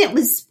was, and it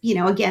was,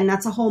 again,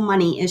 that's a whole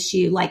money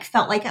issue,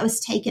 felt like I was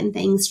taking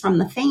things from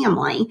the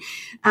family.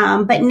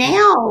 But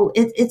now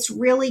it's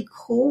really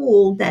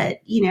cool that,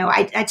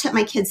 I took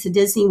my kids to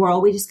Disney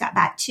World. We just got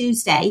back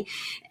Tuesday.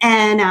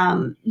 And,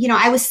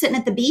 I was sitting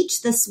at the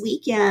beach this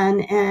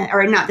weekend,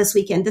 or not this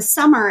weekend, this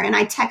summer. And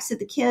I texted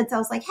the kids. I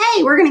was like,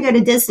 hey, we're going to go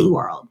to Disney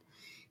World.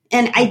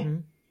 And I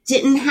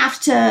didn't have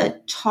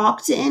to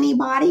talk to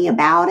anybody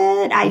about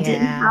it. I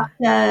didn't have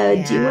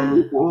to do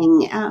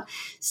anything.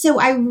 So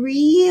I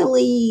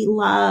really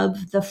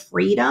love the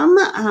freedom.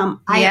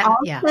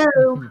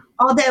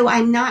 Although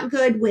I'm not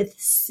good with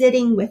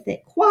sitting with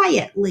it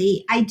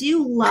quietly, I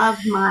do love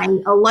my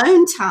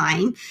alone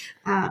time.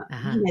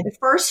 The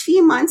first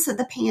few months of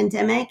the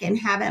pandemic and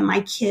having my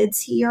kids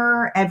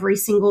here every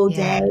single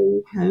day,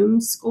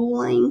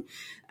 homeschooling,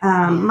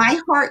 my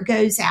heart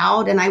goes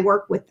out, and I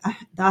work with the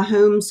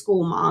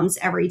homeschool moms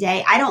every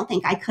day. I don't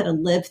think I could have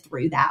lived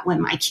through that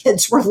when my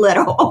kids were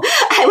little.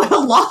 I would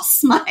have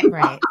lost my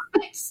mind.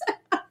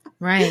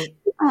 Right.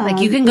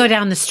 You can go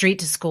down the street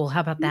to school. How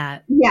about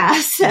that?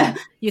 Yes.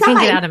 You can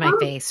get out of my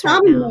face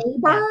right now.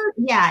 Neighbor,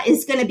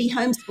 is going to be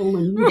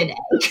homeschooling you today.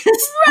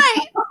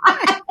 Right.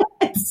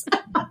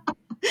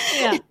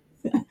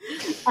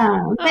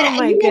 But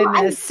my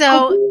goodness!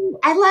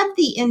 I love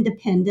the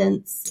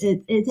independence.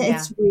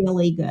 It's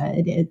really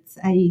good. It's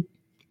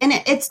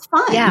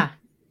fun.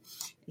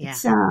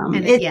 It's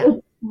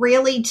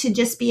really to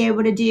just be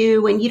able to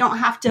do, and you don't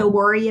have to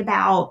worry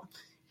about.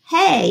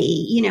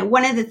 Hey,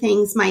 one of the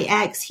things my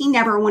ex, he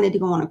never wanted to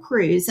go on a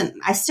cruise, and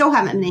I still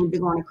haven't been able to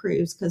go on a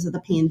cruise because of the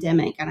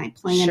pandemic, and I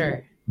planned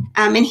it.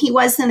 And he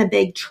wasn't a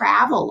big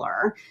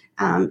traveler.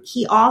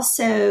 He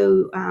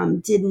also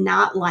did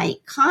not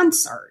like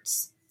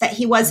concerts. That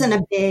he wasn't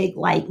a big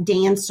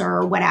dancer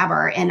or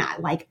whatever. And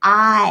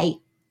I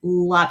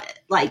love it.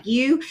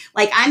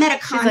 I'm at a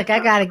concert. She's like, I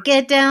got to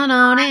get down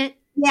on it.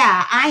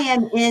 Yeah, I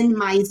am in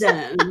my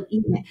zone.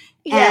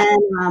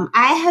 And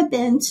I have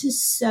been to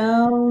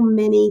so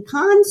many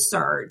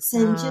concerts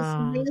and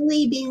just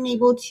really being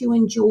able to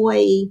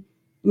enjoy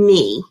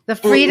me. The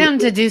freedom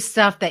to do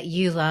stuff that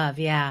you love.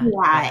 Yeah.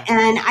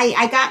 And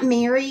I got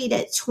married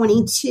at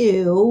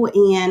 22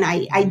 and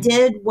I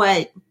did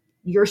what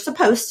you're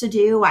supposed to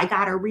do. I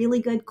got a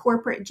really good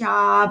corporate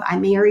job. I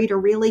married a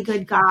really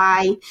good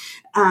guy.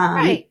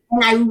 And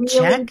I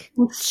really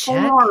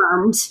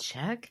conformed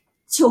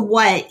to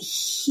what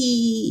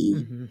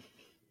he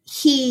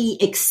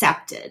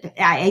accepted,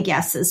 I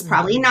guess is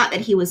probably not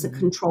that he was a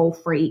control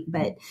freak,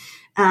 but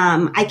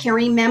I can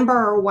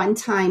remember one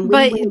time.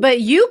 But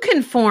you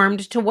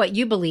conformed to what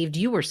you believed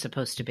you were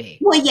supposed to be.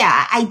 Well,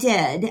 yeah, I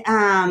did.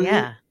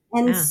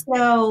 And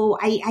so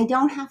I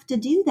don't have to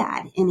do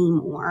that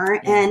anymore.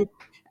 And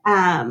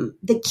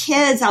the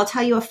kids, I'll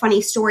tell you a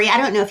funny story. I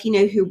don't know if you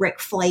know who Ric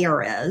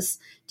Flair is.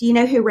 Do you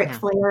know who Ric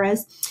Flair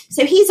is?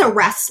 So he's a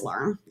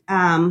wrestler,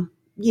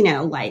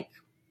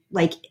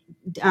 like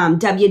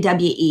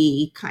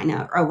WWE kind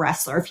of a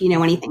wrestler, if you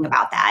know anything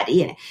about that.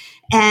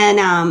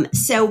 And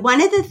so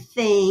one of the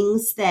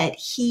things that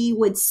he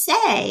would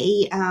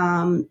say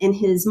in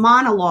his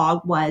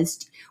monologue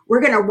was,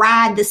 "We're going to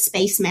ride the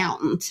Space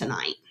Mountain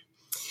tonight."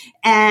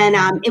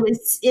 And it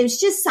was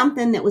just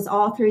something that was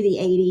all through the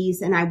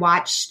 80s. And I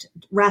watched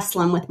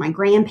wrestling with my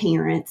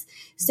grandparents.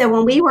 So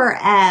when we were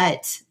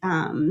at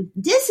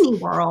Disney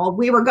World,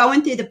 we were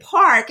going through the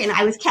park, and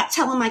I kept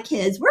telling my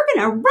kids, "We're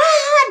going to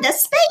ride the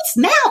Space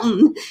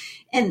Mountain."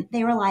 And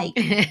they were like,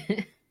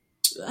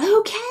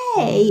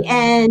 okay.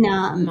 And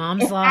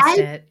Mom's lost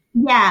it.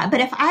 Yeah.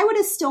 But if I would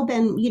have still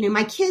been,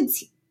 my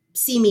kids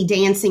see me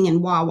dancing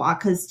in Wawa,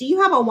 because do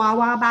you have a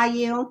Wawa by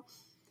you?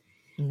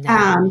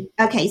 No.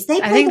 Okay,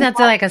 so I think that's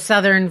like a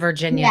Southern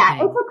Virginia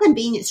thing. It's a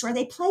convenience store.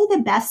 They play the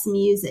best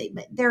music,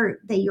 but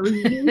they are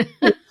used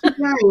to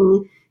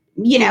hearing,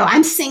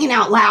 I'm singing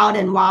out loud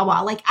in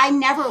Wawa. Like, I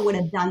never would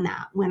have done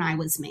that when I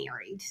was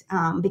married,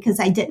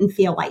 because I didn't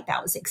feel like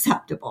that was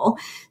acceptable.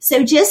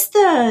 So just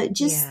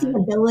the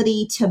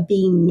ability to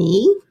be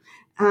me,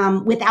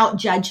 without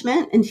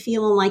judgment and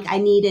feeling like I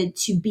needed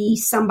to be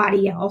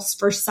somebody else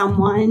for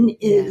someone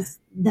is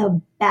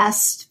the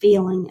best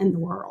feeling in the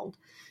world.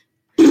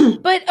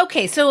 But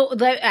okay, so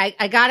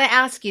I got to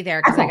ask you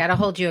there, because I got to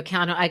hold you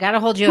accountable. I got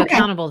to hold you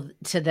accountable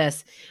to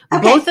this.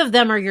 Okay. Both of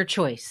them are your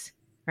choice,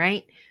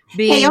 right?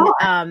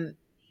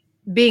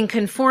 Being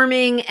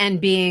conforming and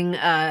being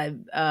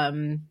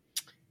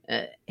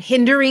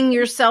hindering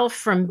yourself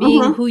from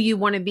being who you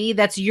want to be.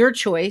 That's your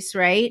choice,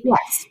 right?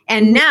 Yes.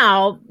 And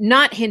now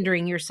not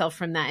hindering yourself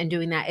from that and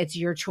doing that, it's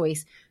your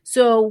choice.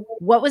 So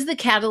what was the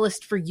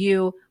catalyst for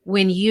you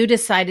when you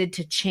decided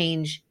to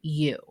change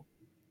you?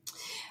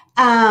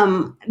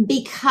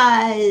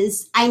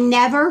 Because I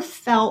never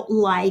felt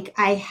like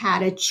I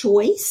had a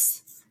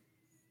choice,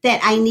 that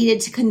I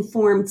needed to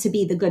conform to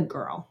be the good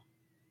girl.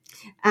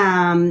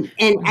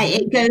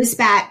 It goes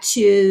back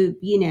to,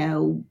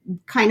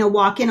 kind of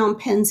walking on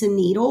pins and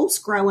needles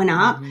growing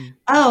up.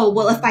 Oh,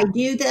 well, if I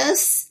do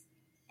this,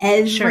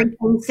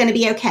 everything's going to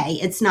be okay.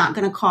 It's not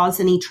going to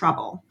cause any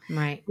trouble.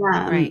 Right.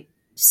 Right.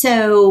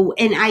 So,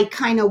 and I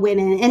kind of went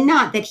in, and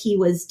not that he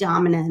was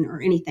dominant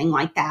or anything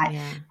like that.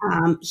 Yeah.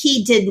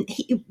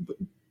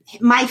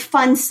 My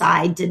fun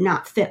side did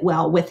not fit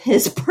well with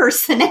his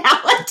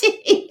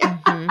personality.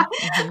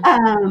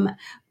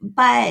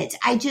 But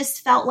I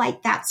just felt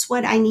like that's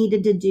what I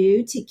needed to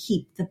do to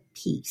keep the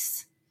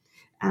peace.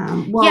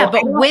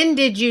 But when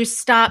did you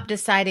stop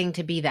deciding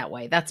to be that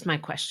way? That's my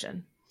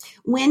question.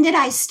 When did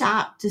I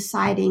stop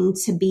deciding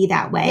to be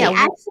that way? Yeah,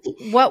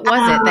 actually, what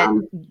was it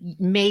that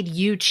made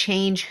you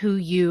change who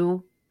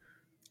you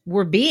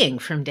were being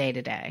from day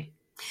to day?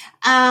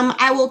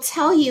 I will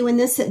tell you, and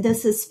this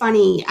is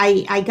funny.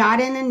 I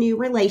got in a new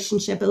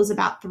relationship. It was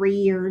about 3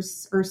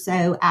 years or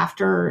so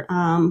after,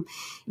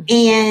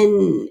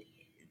 and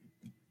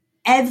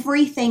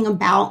everything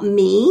about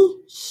me,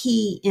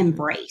 he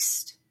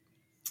embraced.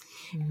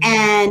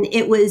 And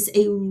it was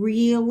a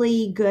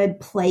really good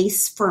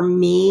place for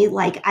me.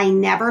 Like, I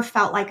never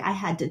felt like I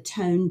had to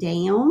tone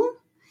down.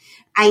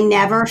 I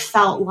never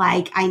felt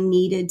like I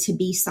needed to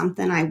be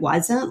something I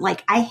wasn't.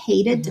 Like, I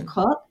hated to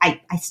cook. I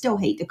still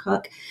hate to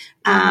cook.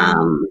 I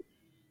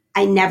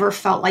never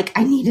felt like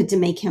I needed to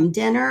make him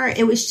dinner.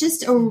 It was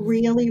just a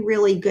really,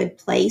 really good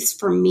place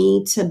for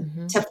me to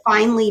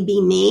finally be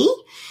me.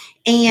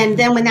 And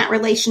then when that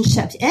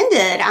relationship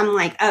ended, I'm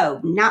like, oh,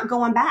 not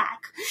going back.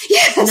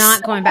 Yes.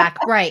 Not going back.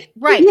 Right.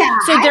 Right. Yeah,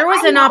 so there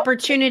was an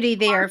opportunity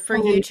there for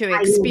you to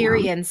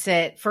experience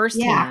it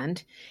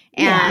firsthand.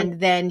 Yeah. And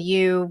then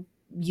you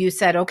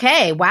said,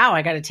 okay, wow,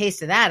 I got a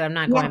taste of that. I'm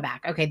not going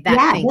back. Okay.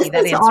 Thank you.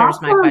 That answers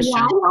awesome. my question.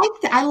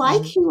 I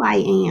like who I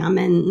am,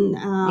 and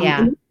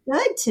it's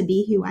good to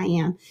be who I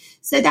am.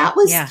 So that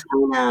was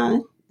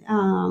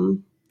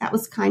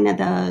kind of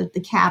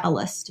the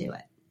catalyst to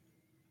it.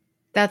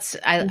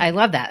 I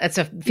love that. That's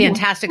a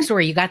fantastic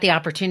story. You got the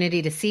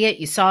opportunity to see it,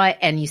 you saw it,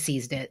 and you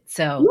seized it.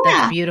 So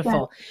that's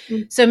beautiful.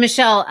 Yeah. So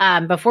Michelle,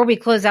 before we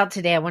close out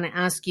today, I want to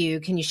ask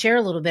you, can you share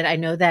a little bit? I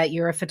know that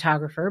you're a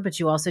photographer, but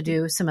you also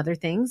do some other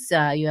things.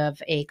 You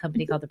have a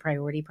company called the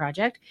Priority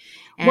Project,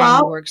 and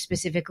you work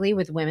specifically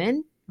with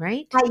women,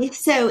 right?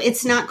 So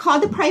it's not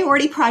called the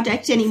Priority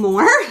Project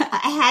anymore.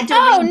 I had to.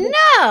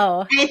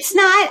 No, it's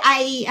not.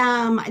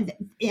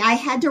 I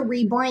had to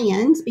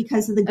rebrand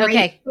because of the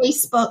great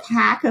Facebook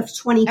hack of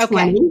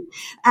 2020.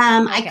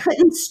 I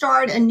couldn't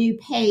start a new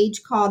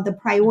page called the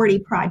Priority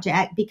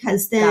Project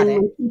because then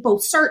when people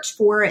search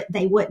for it,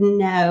 they wouldn't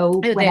know.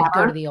 They'd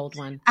go to the old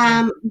one.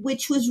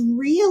 Which was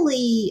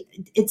really,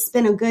 it's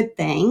been a good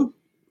thing.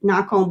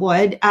 Knock on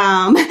wood.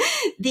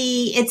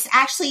 It's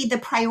actually the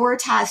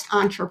Prioritized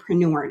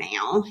Entrepreneur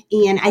now.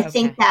 And I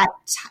think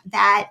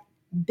that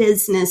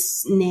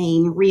business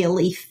name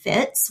really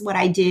fits what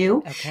I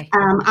do. Okay.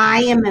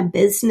 I am a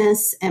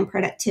business and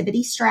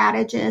productivity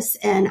strategist,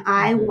 and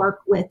I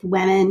work with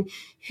women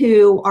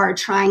who are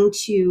trying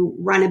to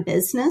run a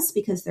business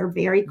because they're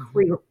very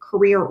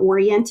career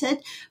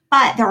oriented,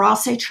 but they're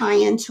also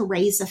trying to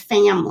raise a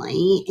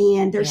family,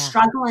 and they're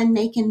struggling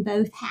making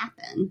both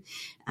happen.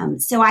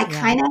 So I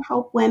kind of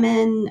help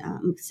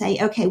women say,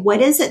 okay,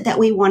 what is it that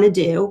we want to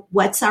do?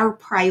 What's our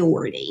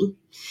priority?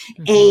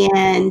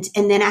 And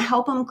then I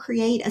help them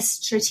create a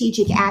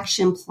strategic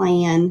action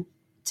plan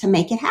to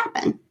make it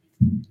happen.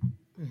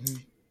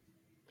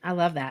 I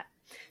love that.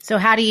 So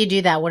how do you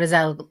do that? What does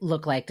that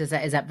look like? Is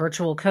that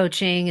virtual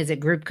coaching? Is it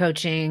group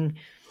coaching?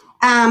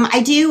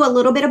 I do a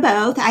little bit of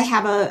both. I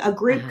have a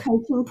group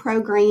coaching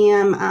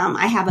program.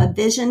 I have a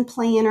vision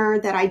planner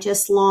that I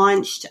just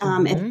launched.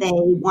 If they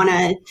want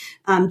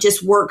to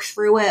just work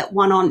through it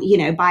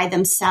by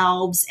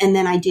themselves. And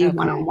then I do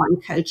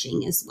one-on-one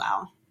coaching as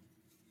well.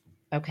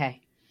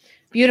 Okay.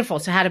 Beautiful.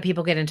 So how do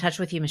people get in touch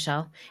with you,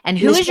 Michelle? And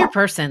who is your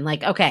person?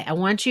 Like, okay, I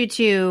want you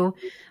to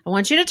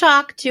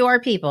talk to our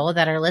people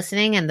that are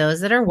listening and those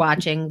that are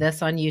watching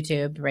this on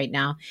YouTube right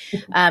now.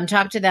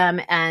 Talk to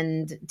them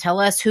and tell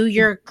us who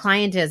your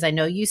client is. I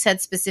know you said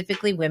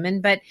specifically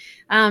women, but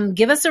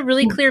give us a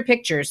really clear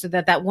picture so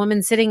that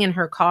woman sitting in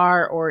her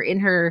car or in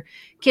her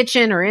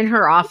kitchen or in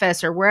her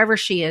office or wherever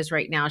she is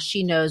right now,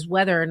 she knows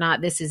whether or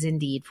not this is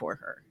indeed for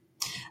her.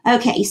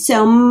 Okay,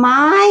 so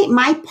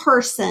my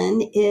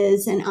person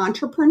is an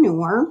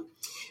entrepreneur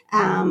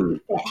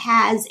that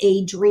has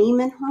a dream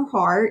in her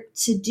heart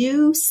to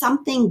do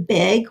something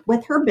big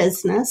with her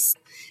business,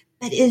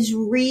 but is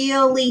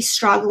really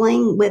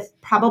struggling with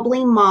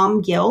probably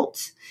mom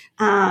guilt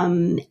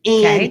and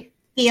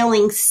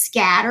feeling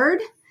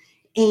scattered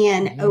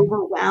and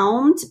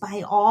overwhelmed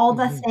by all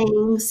the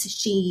things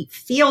she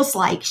feels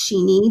like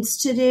she needs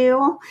to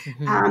do,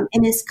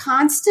 and is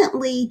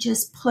constantly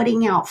just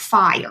putting out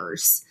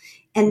fires.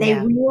 And they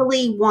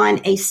really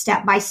want a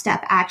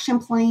step-by-step action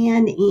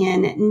plan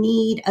and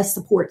need a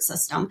support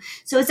system.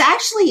 So it's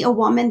actually a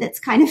woman that's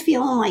kind of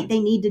feeling like they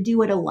need to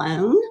do it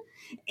alone.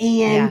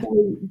 And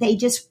they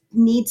just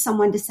need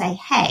someone to say,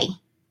 hey,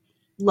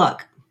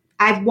 look,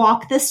 I've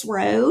walked this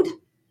road.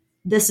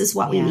 This is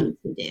what we need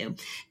to do.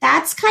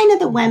 That's kind of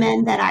the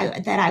women that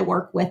I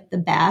work with the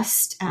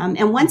best.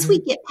 And once we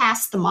get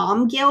past the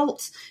mom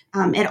guilt,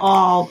 it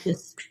all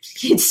just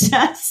gets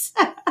us.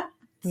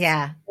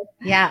 Yeah.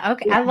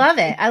 Okay. I love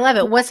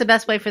it. What's the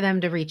best way for them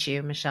to reach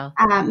you, Michelle?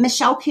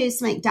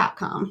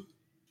 MichelleKuzmic.com.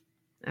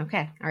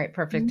 Okay. All right.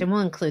 Perfect. And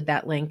we'll include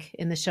that link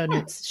in the show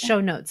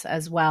notes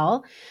as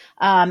well.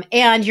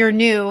 And your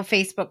new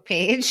Facebook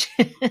page.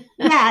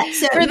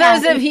 So, for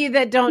those of you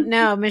that don't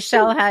know,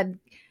 Michelle had,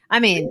 so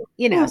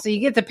you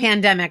get the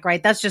pandemic,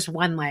 right? That's just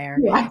one layer.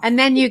 Yeah. And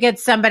then you get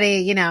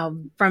somebody,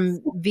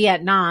 from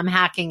Vietnam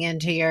hacking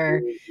into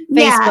your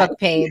Facebook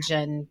page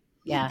and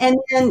And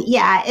then,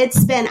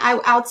 it's been,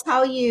 I'll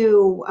tell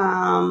you,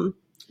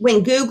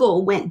 when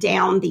Google went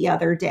down the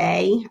other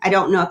day, I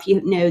don't know if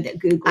you know that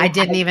Google. I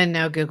didn't even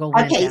know Google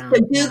went down.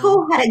 So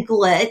Google had a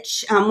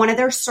glitch. One of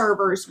their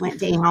servers went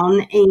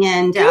down,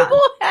 and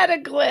Google had a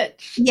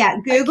glitch. Yeah,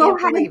 Google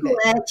had a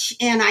glitch,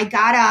 and I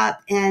got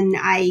up and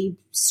I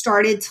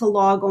started to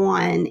log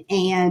on,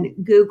 and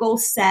Google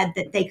said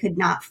that they could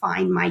not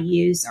find my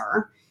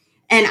user,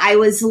 and I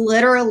was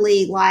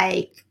literally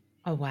like,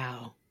 "Oh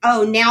wow."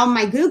 Oh, now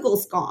my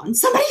Google's gone.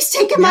 Somebody's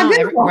taken my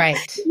Google.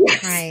 Right.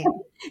 Yes. Right.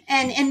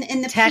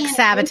 And the tech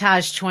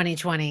sabotage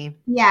 2020.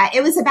 Yeah,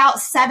 it was about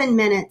 7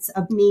 minutes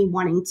of me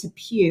wanting to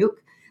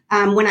puke.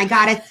 When I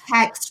got a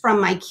text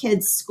from my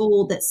kid's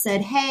school that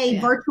said, hey,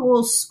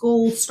 virtual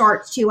school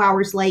starts 2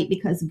 hours late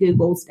because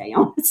Google's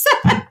down. So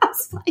I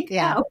was like,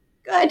 oh,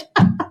 good.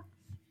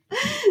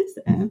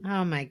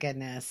 Oh my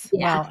goodness.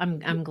 Yeah. Well,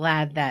 I'm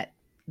glad that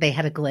they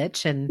had a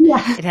glitch and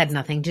it had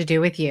nothing to do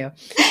with you.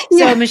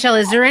 So Michelle,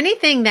 is there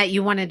anything that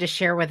you wanted to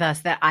share with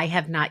us that I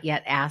have not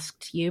yet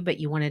asked you, but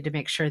you wanted to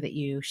make sure that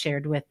you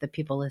shared with the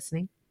people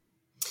listening?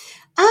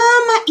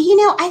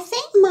 I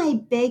think my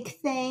big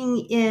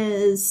thing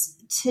is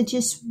to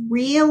just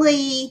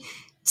really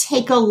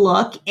take a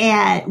look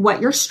at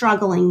what you're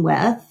struggling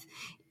with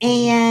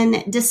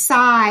and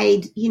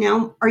decide,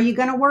 are you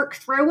going to work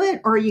through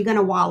it or are you going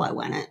to wallow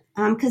in it?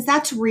 Because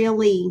that's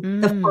really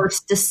the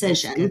first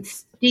decision.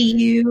 Do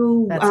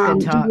you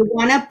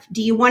want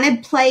to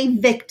play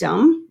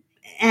victim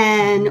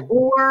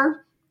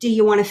or do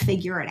you want to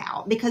figure it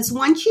out? Because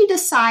once you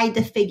decide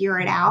to figure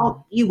it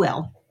out, you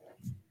will.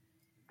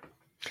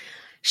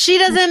 She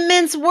doesn't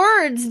mince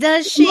words,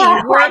 does she?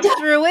 Work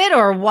through it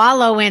or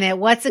wallow in it.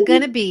 What's it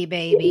going to be,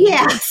 baby?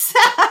 Yes.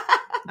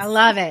 I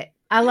love it.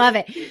 I love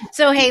it.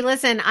 So, hey,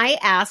 listen, I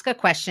ask a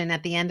question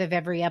at the end of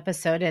every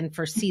episode. And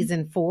for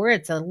season 4,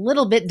 it's a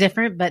little bit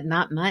different, but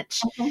not much.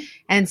 Okay.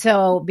 And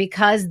so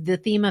because the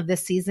theme of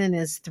this season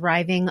is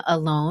thriving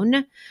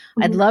alone,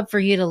 I'd love for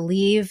you to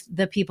leave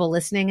the people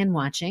listening and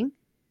watching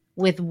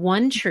with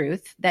one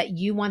truth that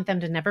you want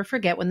them to never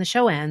forget when the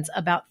show ends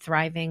about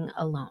thriving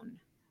alone.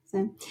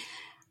 So,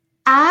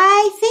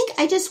 I think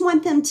I just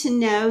want them to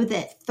know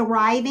that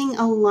thriving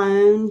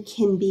alone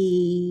can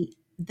be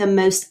the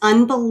most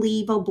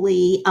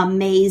unbelievably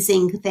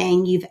amazing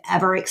thing you've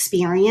ever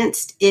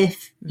experienced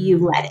if you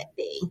let it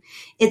be.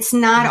 It's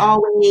not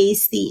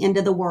always the end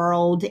of the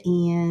world,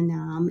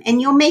 and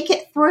you'll make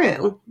it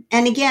through.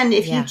 And again,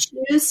 if you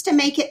choose to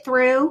make it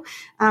through,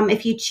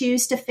 if you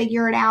choose to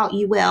figure it out,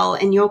 you will,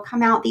 and you'll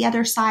come out the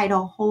other side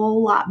a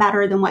whole lot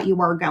better than what you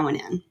were going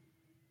in.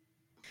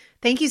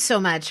 Thank you so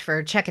much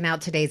for checking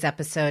out today's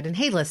episode. And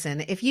hey,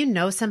 listen, if you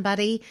know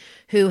somebody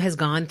who has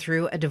gone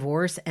through a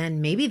divorce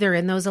and maybe they're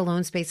in those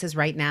alone spaces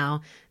right now,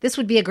 this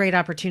would be a great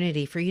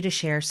opportunity for you to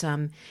share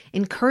some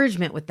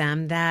encouragement with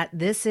them that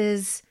this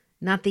is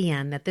not the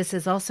end, that this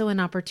is also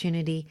an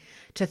opportunity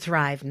to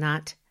thrive,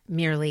 not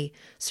merely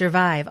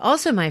survive.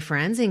 Also, my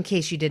friends, in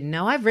case you didn't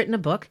know, I've written a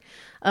book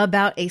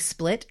about a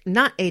split,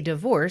 not a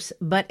divorce,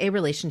 but a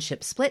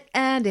relationship split,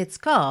 and it's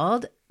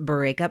called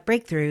Breakup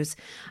Breakthroughs.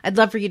 I'd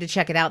love for you to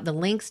check it out. The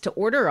links to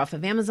order off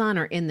of Amazon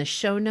are in the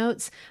show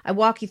notes. I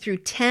walk you through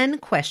 10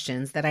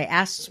 questions that I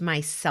asked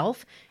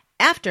myself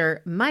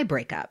after my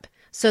breakup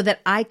so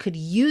that I could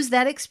use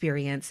that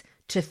experience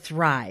to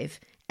thrive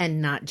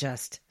and not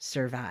just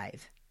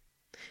survive.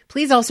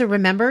 Please also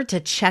remember to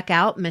check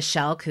out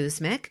Michelle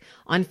Kuzmic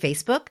on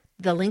Facebook.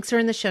 The links are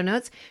in the show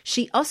notes.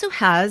 She also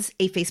has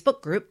a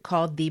Facebook group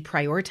called The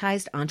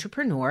Prioritized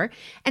Entrepreneur,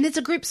 and it's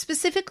a group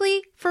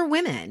specifically for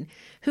women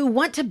who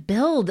want to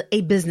build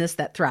a business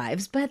that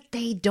thrives, but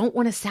they don't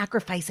want to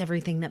sacrifice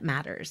everything that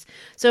matters.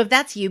 So if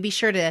that's you, be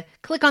sure to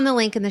click on the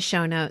link in the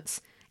show notes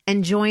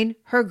and join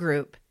her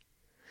group.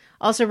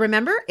 Also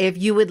remember, if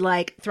you would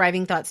like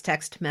Thriving Thoughts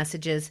text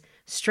messages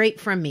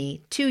straight from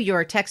me to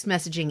your text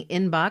messaging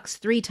inbox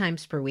 3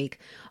 times per week,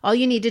 all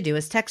you need to do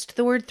is text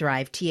the word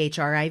THRIVE,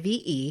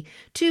 THRIVE,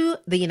 to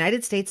the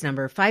United States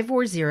number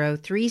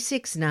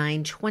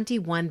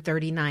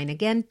 540-369-2139.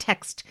 Again,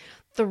 text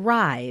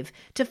THRIVE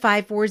to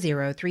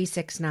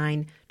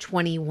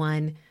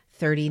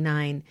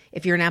 540-369-2139.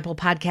 If you're an Apple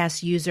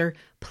Podcast user,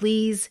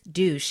 please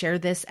do share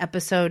this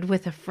episode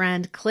with a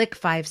friend. Click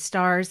 5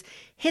 stars.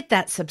 Hit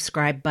that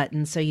subscribe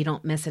button so you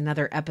don't miss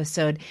another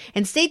episode.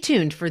 And stay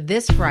tuned for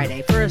this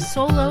Friday for a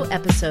solo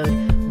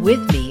episode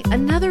with me.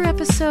 Another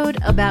episode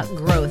about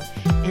growth.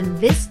 And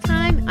this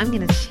time, I'm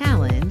going to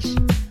challenge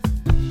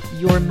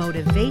your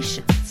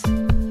motivations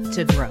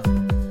to grow.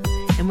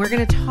 And we're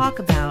going to talk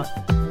about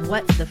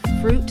what the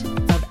fruit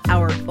of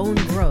our own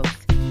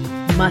growth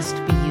must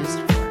be used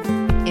for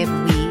if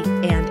we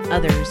and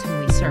others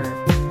whom we serve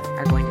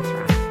are going to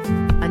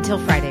thrive. Until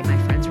Friday, my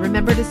friends,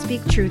 remember to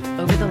speak truth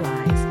over the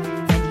lies,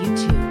 and you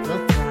too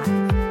will